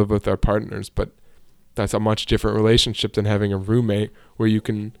both live with our partners, but that's a much different relationship than having a roommate where you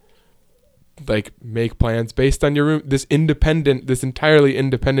can like make plans based on your room, this entirely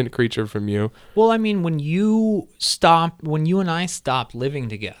independent creature from you. Well, I mean, when you and I stopped living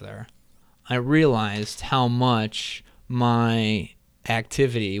together, I realized how much my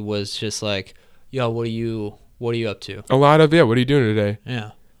activity was just like, yo, what are you up to? A lot of, what are you doing today?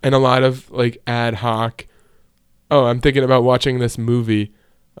 Yeah. And a lot of like ad hoc, oh, I'm thinking about watching this movie.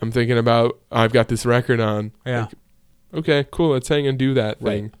 I'm thinking about, I've got this record on. Yeah. Like, okay, cool, let's hang and do that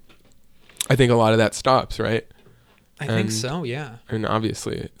Right. thing. I think a lot of that stops, right? I think And- so, yeah. And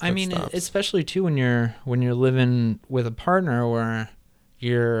obviously, I that mean, stops. especially too when you're living with a partner where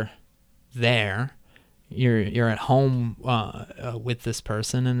you're there, you're at home with this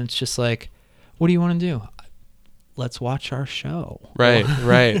person, and it's just like, what do you want to do? Let's watch our show. Right,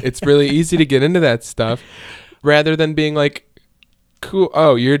 right. It's really easy to get into that stuff, rather than being like, cool.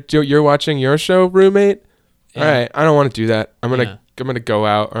 Oh, you're watching your show, roommate. Yeah. All right, I don't want to do that. I'm Yeah. gonna go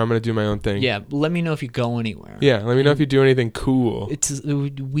out, or I'm gonna do my own thing. Yeah, let me know if you go anywhere. Yeah. Let me know if you do anything cool.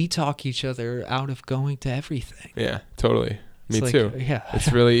 We talk each other out of going to everything. Yeah, totally. Me It's like, too. Yeah.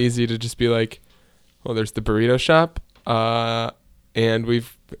 It's really easy to just be like, well, there's the burrito shop, and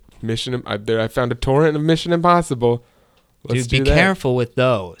we've I found a torrent of Mission Impossible. Let's Dude, be do that. careful with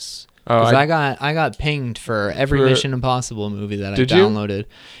those. Oh, Because I got pinged for every For- Mission Impossible movie that I Did you? downloaded.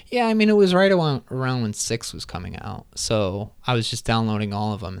 Yeah, I mean, it was right around when 6 was coming out. So I was just downloading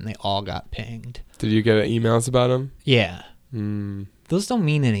all of them, and they all got pinged. Did you get emails about them? Yeah. Hmm. Those don't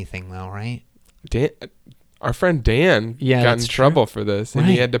mean anything, though, right? Dan, our friend Dan Yeah, got in that's true. trouble for this, and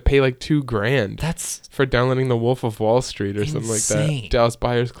he Right. had to pay like $2,000 That's... for downloading The Wolf of Wall Street or something like Insane. that. Dallas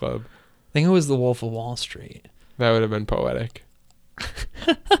Buyers Club. I think it was The Wolf of Wall Street. That would have been poetic.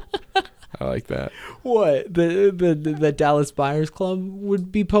 I like that. What? The Dallas Buyers Club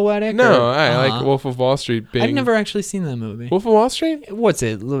would be poetic? No, or- I like Wolf of Wall Street being. I've never actually seen that movie. Wolf of Wall Street? What's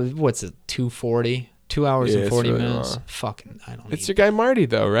it? 240? 2 hours Yeah, and it's 40 really minutes? long. Fucking, I don't It's need your guy Marty,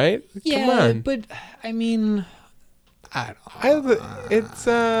 though, right? Yeah, Come on. but I mean, I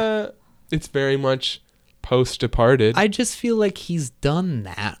don't. It's very much post Departed. I just feel like he's done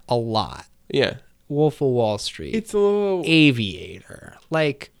that a lot. Yeah. Wolf of Wall Street, It's a little. Aviator,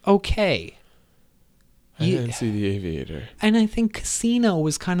 like okay. I didn't see The Aviator. And I think Casino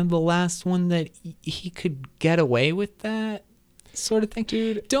was kind of the last one that he could get away with that sort of thing.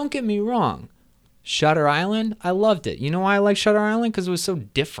 Dude. Don't get me wrong. Shutter Island, I loved it. You know why I like Shutter Island? Because it was so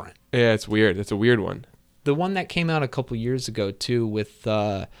different. Yeah, it's weird. It's a weird one. The one that came out a couple years ago too, with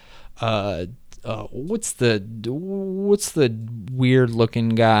what's the weird looking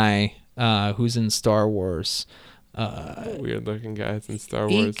guy who's in Star Wars? Weird looking guys in Star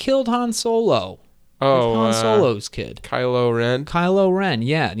He Wars. killed Han Solo. Oh, Han Solo's kid. Kylo Ren. Kylo Ren,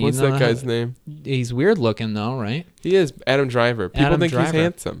 yeah. You What's know that guy's name? He's weird looking though, right? He is Adam Driver. People Adam think Driver. he's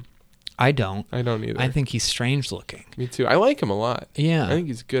handsome. I don't. I don't either. I think he's strange looking. Me too. I like him a lot. Yeah. I think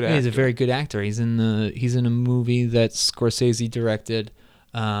he's a good Yeah, actor. he's a very good actor. He's in a movie that Scorsese directed.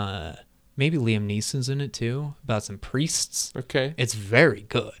 Maybe Liam Neeson's in it too, about some priests. Okay. It's very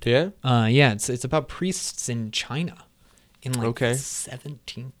good. Yeah. Yeah, it's about priests in China in like Okay. the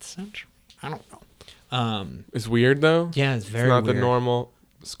 17th century. I don't know. It's weird though. Yeah, it's very It's not weird. the normal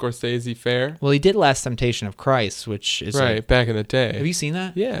Scorsese fare. Well, he did Last Temptation of Christ, which is Right, like, back in the day. have you seen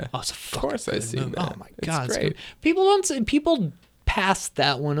that? Yeah. Oh, it's a fucking course I've good seen movie. that. Oh my It's god, it's great. good. People pass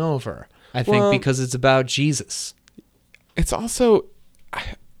that one over. I think Well- because it's about Jesus. It's also,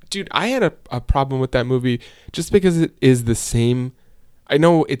 dude, I had a problem with that movie just because it is the same. I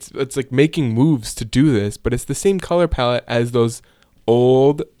know it's like making moves to do this, but it's the same color palette as those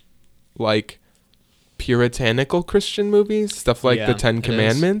old, like, puritanical Christian movies, stuff like Yeah, the Ten it is.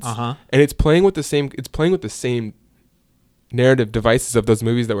 Commandments, Uh-huh. and it's playing with the same. It's playing with the same narrative devices of those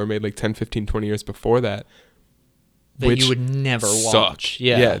movies that were made like 10, 15, 20 years before that. That which you would never suck. watch.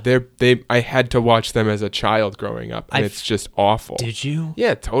 Yeah. I had to watch them as a child growing up, and I it's just awful. Did you?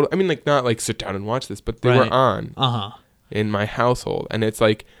 Yeah, totally. I mean, like, not like sit down and watch this, but they were Right. on Uh-huh. in my household, and it's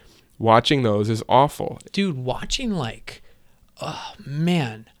like watching those is awful. Dude, watching like, oh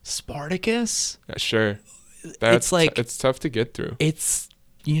man, Spartacus. Yeah, sure, that's like- it's tough to get through. It's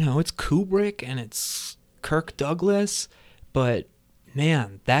it's Kubrick and it's Kirk Douglas, but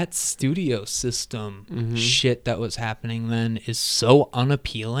man, that studio system Mm-hmm. shit that was happening then is so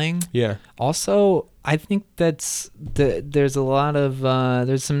unappealing. Yeah, Also, I think there's a lot of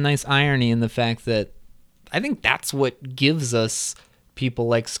there's some nice irony in the fact that I think that's what gives us people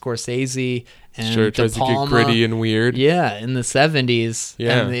like Scorsese and sure. It De tries to get Palma. gritty and weird. Yeah, in the 70s.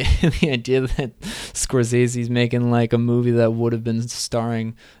 Yeah. And the idea that Scorsese's making like a movie that would have been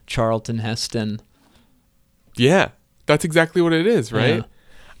starring Charlton Heston. Yeah, that's exactly what it is, right?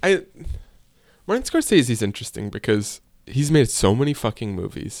 Yeah. Martin Scorsese's interesting because he's made so many fucking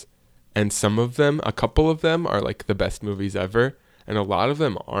movies, and a couple of them are like the best movies ever, and a lot of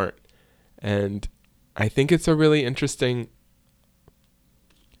them aren't. And I think it's really interesting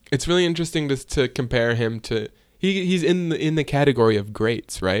to compare him to he's in the category of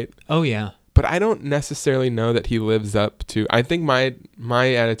greats, right? Oh, yeah. But I don't necessarily know that he lives up to. I think my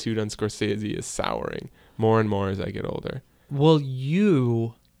attitude on Scorsese is souring more and more as I get older. Well,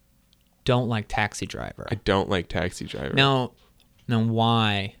 you don't like Taxi Driver. I don't like Taxi Driver. Now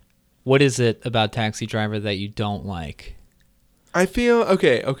why? What is it about Taxi Driver that you don't like? I feel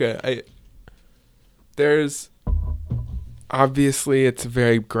okay. There's obviously it's a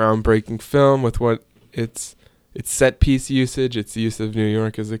very groundbreaking film with what its set piece usage, its use of New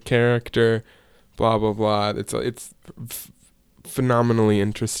York as a character, blah blah blah. It's phenomenally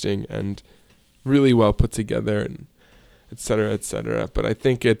interesting and really well put together, and et cetera, et cetera. But I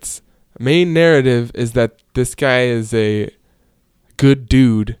think its main narrative is that this guy is a good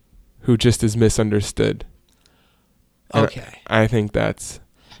dude who just is misunderstood. And Okay. I think that's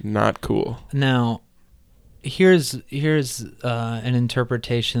not cool. Now, here's an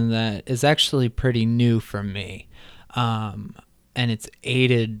interpretation that is actually pretty new for me, and it's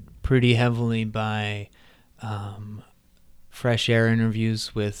aided pretty heavily by fresh air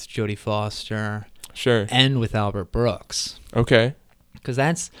interviews with Jodie Foster Sure. and with Albert Brooks, Okay. because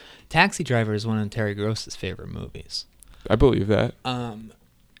that's Taxi Driver is one of Terry Gross's favorite movies. I believe that.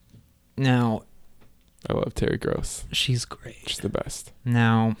 Now, I love Terry Gross. she's great. She's the best.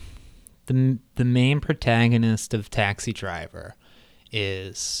 Now, the main protagonist of Taxi Driver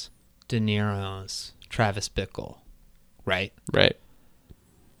is De Niro's Travis Bickle, right? Right.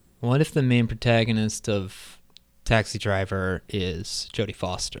 What if the main protagonist of Taxi Driver is Jodie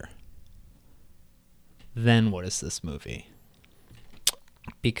Foster? Then what is this movie?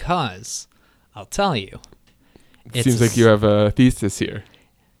 Because, I'll tell you. It seems like you have a thesis here.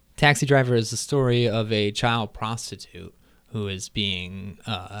 Taxi Driver is the story of a child prostitute who is being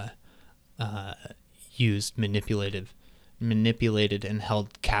used, manipulated, and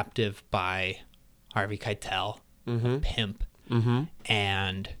held captive by Harvey Keitel, a pimp. Mm-hmm.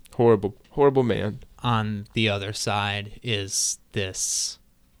 And Horrible man. on the other side is this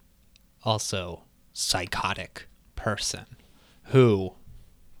also psychotic person who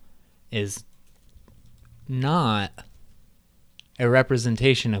is not a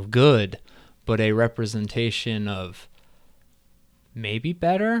representation of good, but a representation of maybe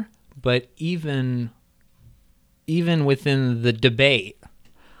better, but even within the debate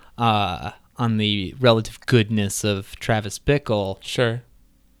on the relative goodness of Travis Bickle, Sure.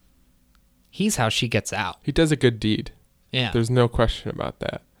 he's how she gets out. He does a good deed. Yeah. There's no question about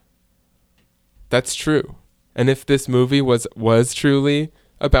that. That's true. And if this movie was truly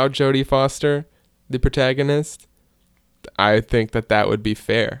about Jodie Foster, the protagonist, I think that would be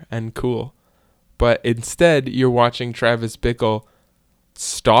fair and cool. But instead, you're watching Travis Bickle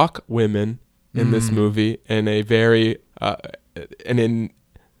stalk women in this movie in a very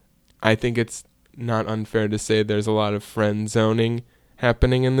I think it's not unfair to say there's a lot of friend zoning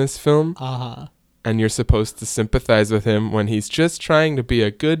happening in this film. Uh-huh. And you're supposed to sympathize with him when he's just trying to be a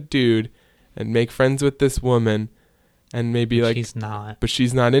good dude and make friends with this woman, and maybe like She's not. but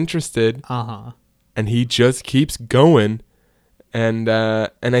she's not interested, Uh-huh. and he just keeps going. And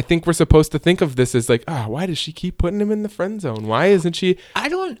I think we're supposed to think of this as like, why does she keep putting him in the friend zone? Why isn't she? I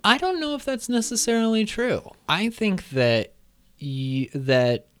don't know if that's necessarily true. I think that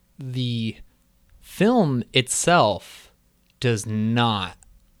that the film itself does not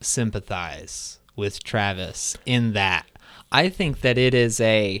sympathize with Travis in that. I think that it is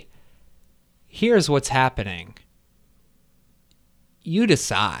here's what's happening. You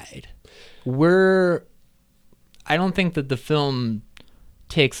decide. I don't think that the film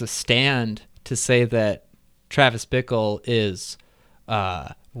takes a stand to say that Travis Bickle is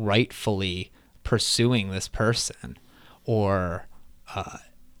rightfully pursuing this person or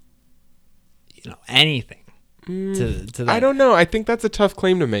anything. To that. I don't know. I think that's a tough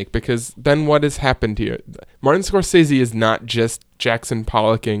claim to make, because then what has happened here? Martin Scorsese is not just Jackson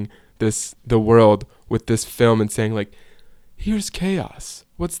Pollocking the world with this film and saying like, here's chaos.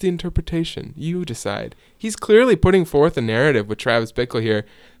 What's the interpretation? You decide. He's clearly putting forth a narrative with Travis Bickle here,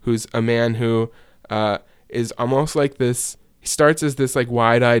 who's a man who is almost like this. He starts as this like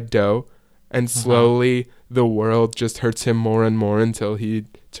wide-eyed doe, and slowly the world just hurts him more and more until he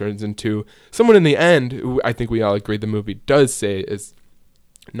turns into someone in the end who I think we all agree the movie does say is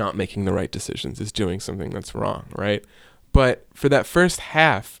not making the right decisions, is doing something that's wrong, right? But for that first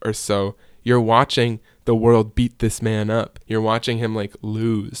half or so, you're watching the world beat this man up. You're watching him like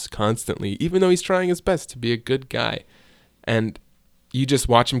lose constantly, even though he's trying his best to be a good guy. And you just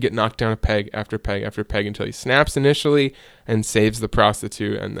watch him get knocked down a peg after peg after peg until he snaps initially and saves the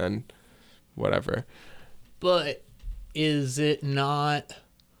prostitute, and then whatever. But is it not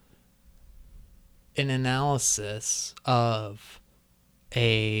an analysis of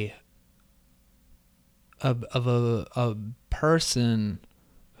a person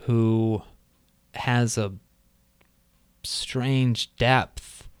who has a strange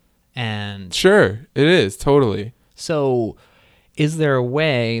depth. And Sure, it is totally. so is there a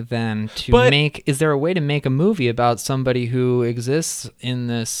way then to But- make a movie about somebody who exists in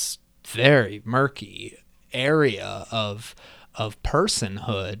this very murky area of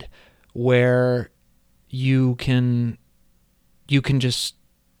personhood where you can just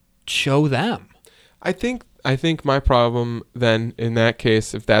show them? I think my problem then in that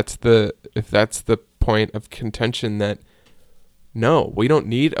case, if that's the point of contention, that no, we don't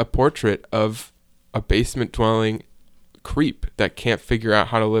need a portrait of a basement dwelling creep that can't figure out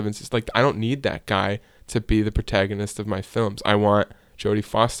how to live. It's just like, I don't need that guy to be the protagonist of my films. I want Jodie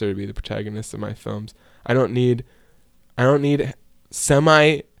Foster to be the protagonist of my films. I don't need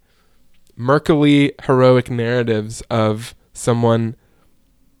semi murkily heroic narratives of someone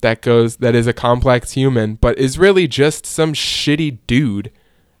that is a complex human but is really just some shitty dude.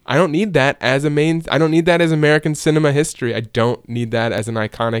 I don't need that as I don't need that as American cinema history. I don't need that as an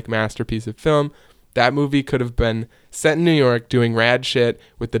iconic masterpiece of film. That movie could have been set in New York doing rad shit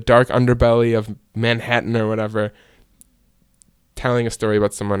with the dark underbelly of Manhattan or whatever, telling a story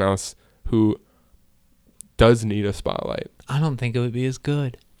about someone else who does need a spotlight. I don't think it would be as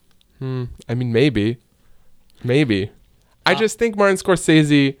good. I mean, maybe. I just think Martin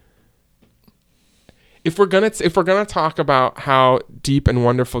Scorsese, if we're gonna talk about how deep and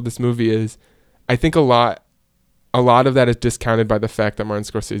wonderful this movie is, I think a lot of that is discounted by the fact that Martin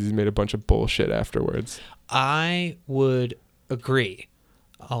Scorsese's made a bunch of bullshit afterwards. I would agree,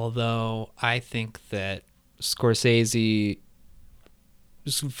 although I think that Scorsese,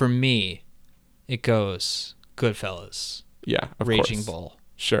 for me, it goes Goodfellas, Yeah, of Raging course. Bull,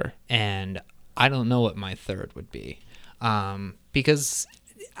 Sure. and I don't know what my third would be, because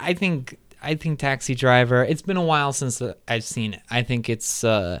I think Taxi Driver. It's been a while since I've seen it. I think it's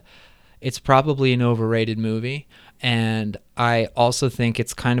probably an overrated movie, and I also think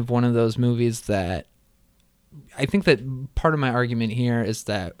it's kind of one of those movies that I think that part of my argument here is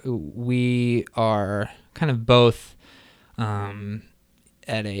that we are kind of both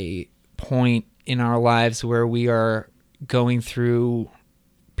at a point in our lives where we are going through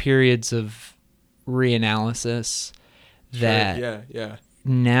periods of reanalysis that yeah.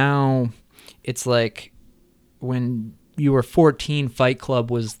 now it's like when you were 14, Fight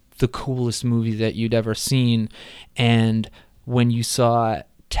Club was the coolest movie that you'd ever seen, and when you saw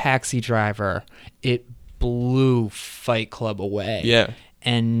Taxi Driver, it blew Fight Club away. Yeah.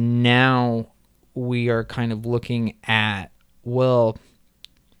 And now we are kind of looking at, well,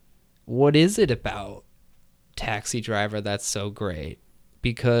 what is it about Taxi Driver that's so great?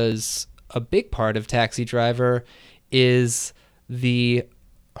 Because a big part of Taxi Driver is the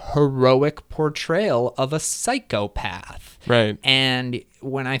heroic portrayal of a psychopath. Right. And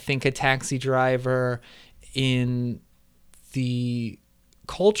when I think a Taxi Driver in the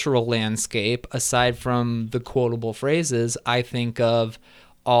cultural landscape, aside from the quotable phrases, I think of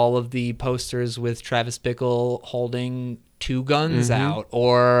all of the posters with Travis Bickle holding two guns out,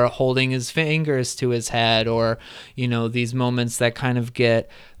 or holding his fingers to his head, or, you know, these moments that kind of get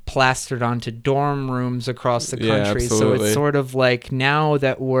plastered onto dorm rooms across the country. So it's sort of like now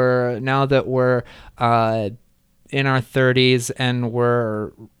that we're in our 30s and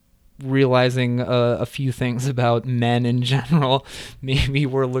we're realizing a few things about men in general, maybe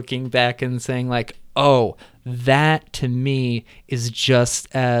we're looking back and saying like, oh, that to me is just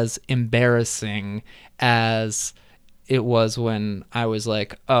as embarrassing as it was when I was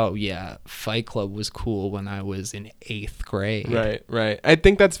like, oh yeah, Fight Club was cool when I was in 8th grade. Right. I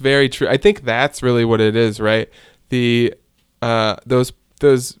think that's very true. I think that's really what it is, right? The those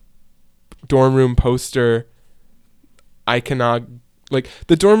dorm room poster the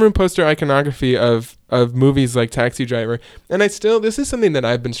dorm room poster iconography of movies like Taxi Driver. And this is something that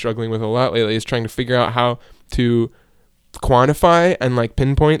I've been struggling with a lot lately, is trying to figure out how to quantify and like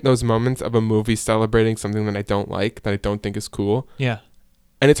pinpoint those moments of a movie celebrating something that I don't like, that I don't think is cool. Yeah.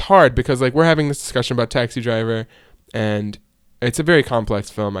 And it's hard because like we're having this discussion about Taxi Driver, and it's a very complex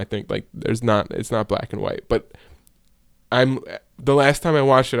film. I think like it's not black and white, but the last time I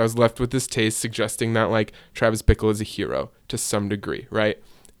watched it, I was left with this taste suggesting that like Travis Bickle is a hero to some degree, right?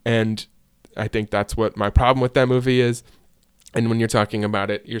 And I think that's what my problem with that movie is. And when you're talking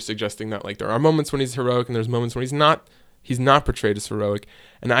about it, you're suggesting that like there are moments when he's heroic and there's moments when he's not portrayed as heroic.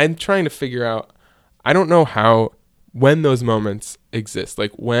 And I'm trying to figure out, I don't know when those moments exist.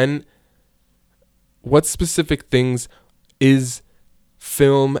 Like what specific things is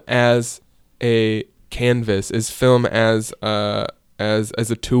film as a canvas, is film as a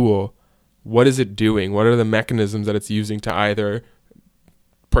tool? What is it doing? What are the mechanisms that it's using to either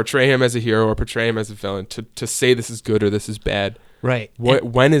portray him as a hero or portray him as a villain, to say this is good or this is bad. Right.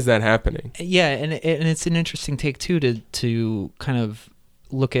 When is that happening? Yeah, and it's an interesting take too to kind of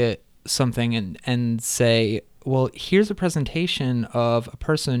look at something and say, well, here's a presentation of a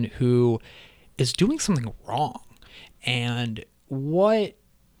person who is doing something wrong, and what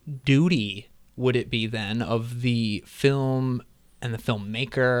duty would it be then of the film and the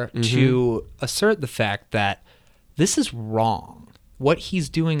filmmaker to assert the fact that this is wrong, what he's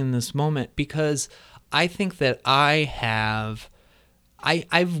doing in this moment? Because I think that I've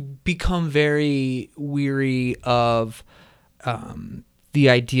become very weary of the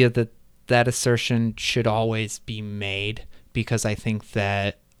idea that assertion should always be made, because I think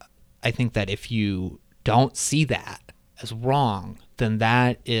that if you don't see that as wrong, then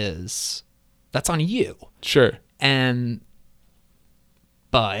that's on you. Sure.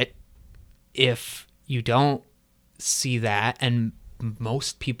 But if you don't see that, and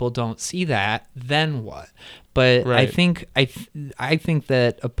most people don't see that, then what? But right. I think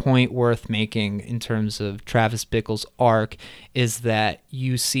that a point worth making in terms of Travis Bickle's arc is that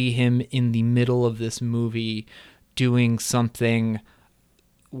you see him in the middle of this movie doing something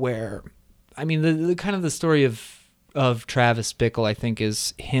where, I mean, the kind of the story of Travis Bickle, I think,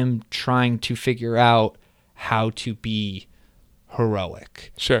 is him trying to figure out how to be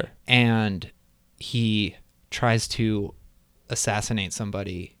heroic. Sure. And he tries to assassinate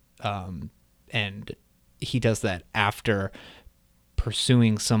somebody, and he does that after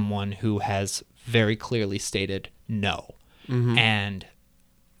pursuing someone who has very clearly stated no. And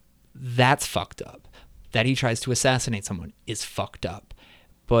that's fucked up. That he tries to assassinate someone is fucked up.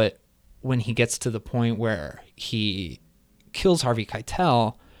 But when he gets to the point where he kills Harvey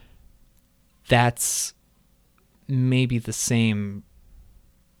Keitel, that's maybe the same,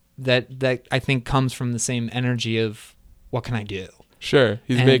 that I think comes from the same energy of, what can I do? Sure.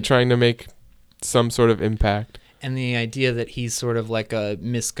 He's trying to make some sort of impact. And the idea that he's sort of like a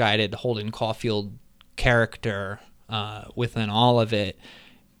misguided Holden Caulfield character within all of it,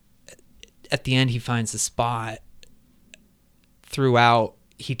 at the end he finds a spot. Throughout,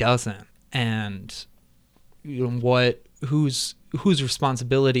 he doesn't. And you know, whose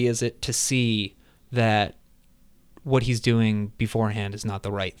responsibility is it to see that what he's doing beforehand is not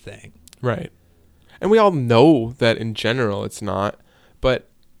the right thing? Right. And we all know that in general it's not, but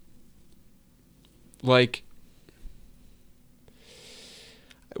like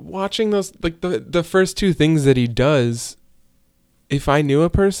watching those, like the first two things that he does, if I knew a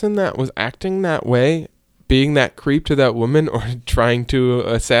person that was acting that way, being that creep to that woman, or trying to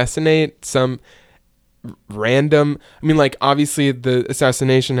assassinate some random, I mean, like, obviously the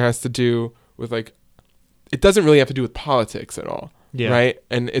assassination has to do with, like, it doesn't really have to do with politics at all. Yeah. Right?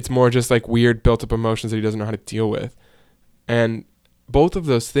 And it's more just like weird built up emotions that he doesn't know how to deal with. And both of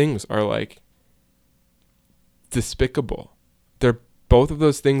those things are like despicable. Both of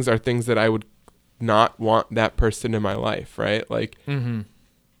those things are things that I would not want that person in my life, right? Like,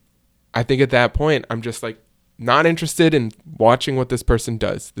 I think at that point, I'm just like not interested in watching what this person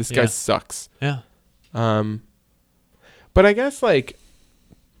does. This guy sucks. Yeah. But I guess, like,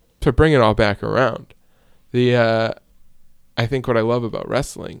 to bring it all back around, I think what I love about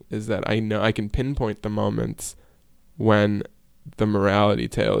wrestling is that I know I can pinpoint the moments when the morality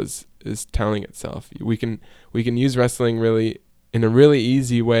tale is telling itself. We can use wrestling really in a really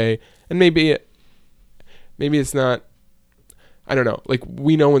easy way, and maybe it's not, I don't know, like,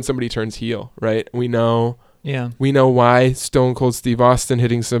 we know when somebody turns heel, right? We know why Stone Cold Steve Austin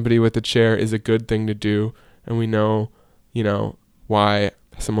hitting somebody with a chair is a good thing to do, and we know, why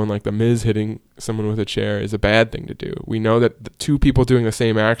someone like The Miz hitting someone with a chair is a bad thing to do. We know that the two people doing the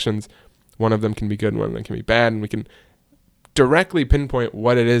same actions, one of them can be good and one of them can be bad, and we can directly pinpoint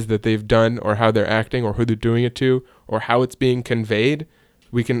what it is that they've done or how they're acting or who they're doing it to or how it's being conveyed.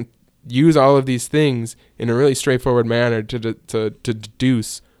 We can use all of these things in a really straightforward manner to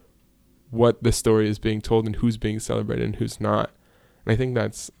deduce what the story is being told and who's being celebrated and who's not. And I think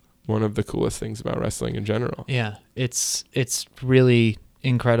that's one of the coolest things about wrestling in general. Yeah, it's really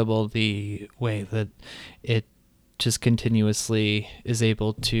incredible the way that it just continuously is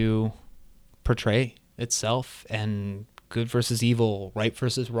able to portray itself, and good versus evil, right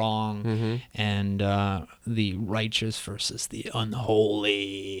versus wrong, and the righteous versus the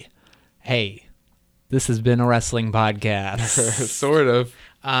unholy. Hey, this has been a wrestling podcast. Sort of.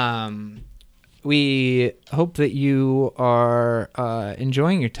 We hope that you are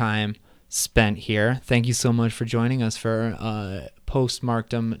enjoying your time spent here. Thank you so much for joining us for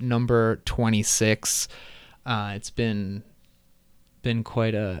Postmarkdom number 26. It's been been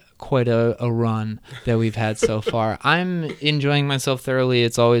quite a run that we've had so far. I'm enjoying myself thoroughly.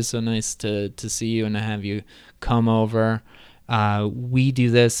 It's always so nice to see you and to have you come over. We do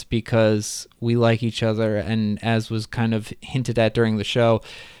this because we like each other, and as was kind of hinted at during the show,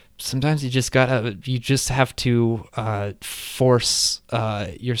 sometimes you just have to force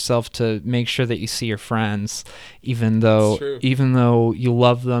yourself to make sure that you see your friends, even though you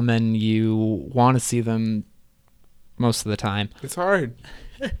love them and you want to see them most of the time. It's hard.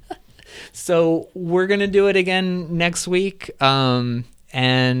 So we're gonna do it again next week,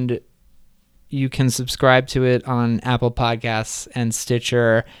 and you can subscribe to it on Apple Podcasts and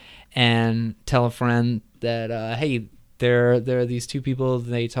Stitcher, and tell a friend that hey, there are these two people,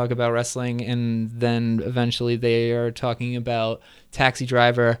 they talk about wrestling, and then eventually they are talking about Taxi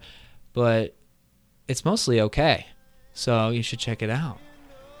Driver, but it's mostly okay. So you should check it out.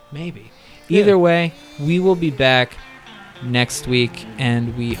 Maybe. Either way, we will be back next week,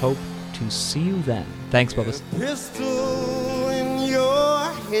 and we hope to see you then. Thanks, Bubba's. Pistol in your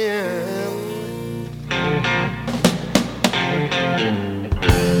hand,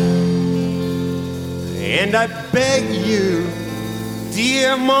 and I beg you,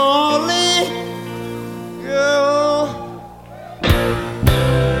 dear Molly, girl,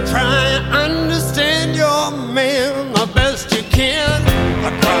 try and understand your man the best you can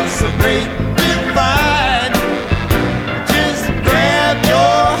across the great divide. Just grab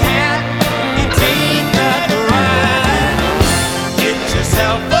your hat and take that ride. Get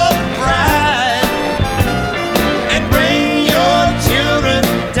yourself a bride and bring your children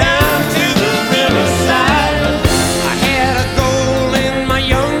down to the riverside. I had a goal in my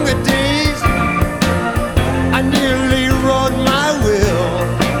younger days. I nearly wrote my will,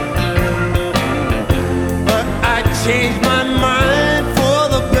 but I changed my mind for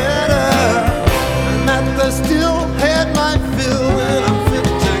the better. And that I still had my fill, and I'm fit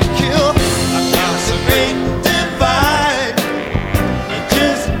to kill across the great divide.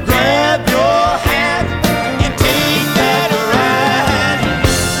 Just grab your hat and take that ride.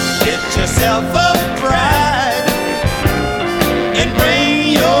 Get yourself a bride and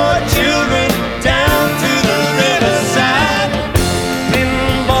bring your children down to the riverside.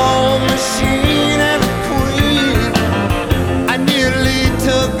 Pinball machine and a queen, I nearly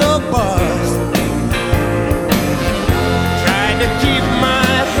took a bus. Tried to keep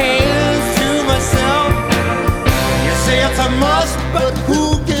my hands to myself. You say it's a must, but who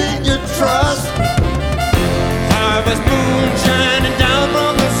can you trust? Harvest moon shining down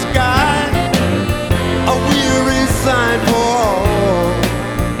from the sky, a weary sign for all.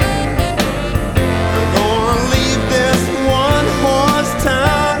 I'm gonna leave this one-horse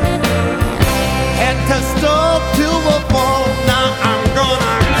town, had to stop till the fall. Now I'm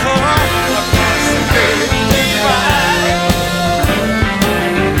gonna cry across the great divide.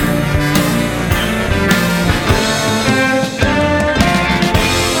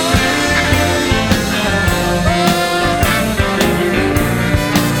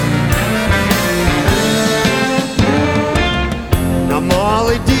 Now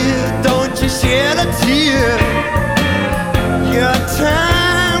Molly dear, don't you shed a tear. Your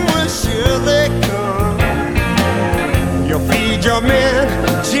time will surely come. You'll feed your man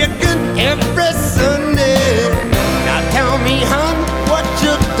chicken every Sunday. Now tell me, hon, what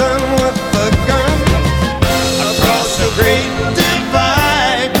you done with the gun across the great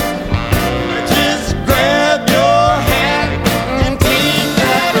divide. Just grab your hat and take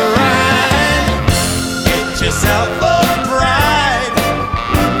that ride. Get yourself a bride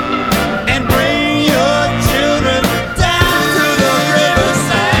and bring your children down to the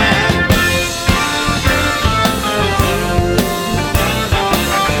riverside.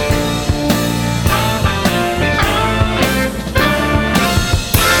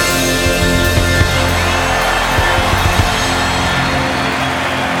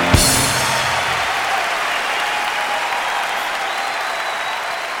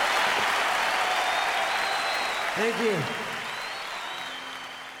 Thank you.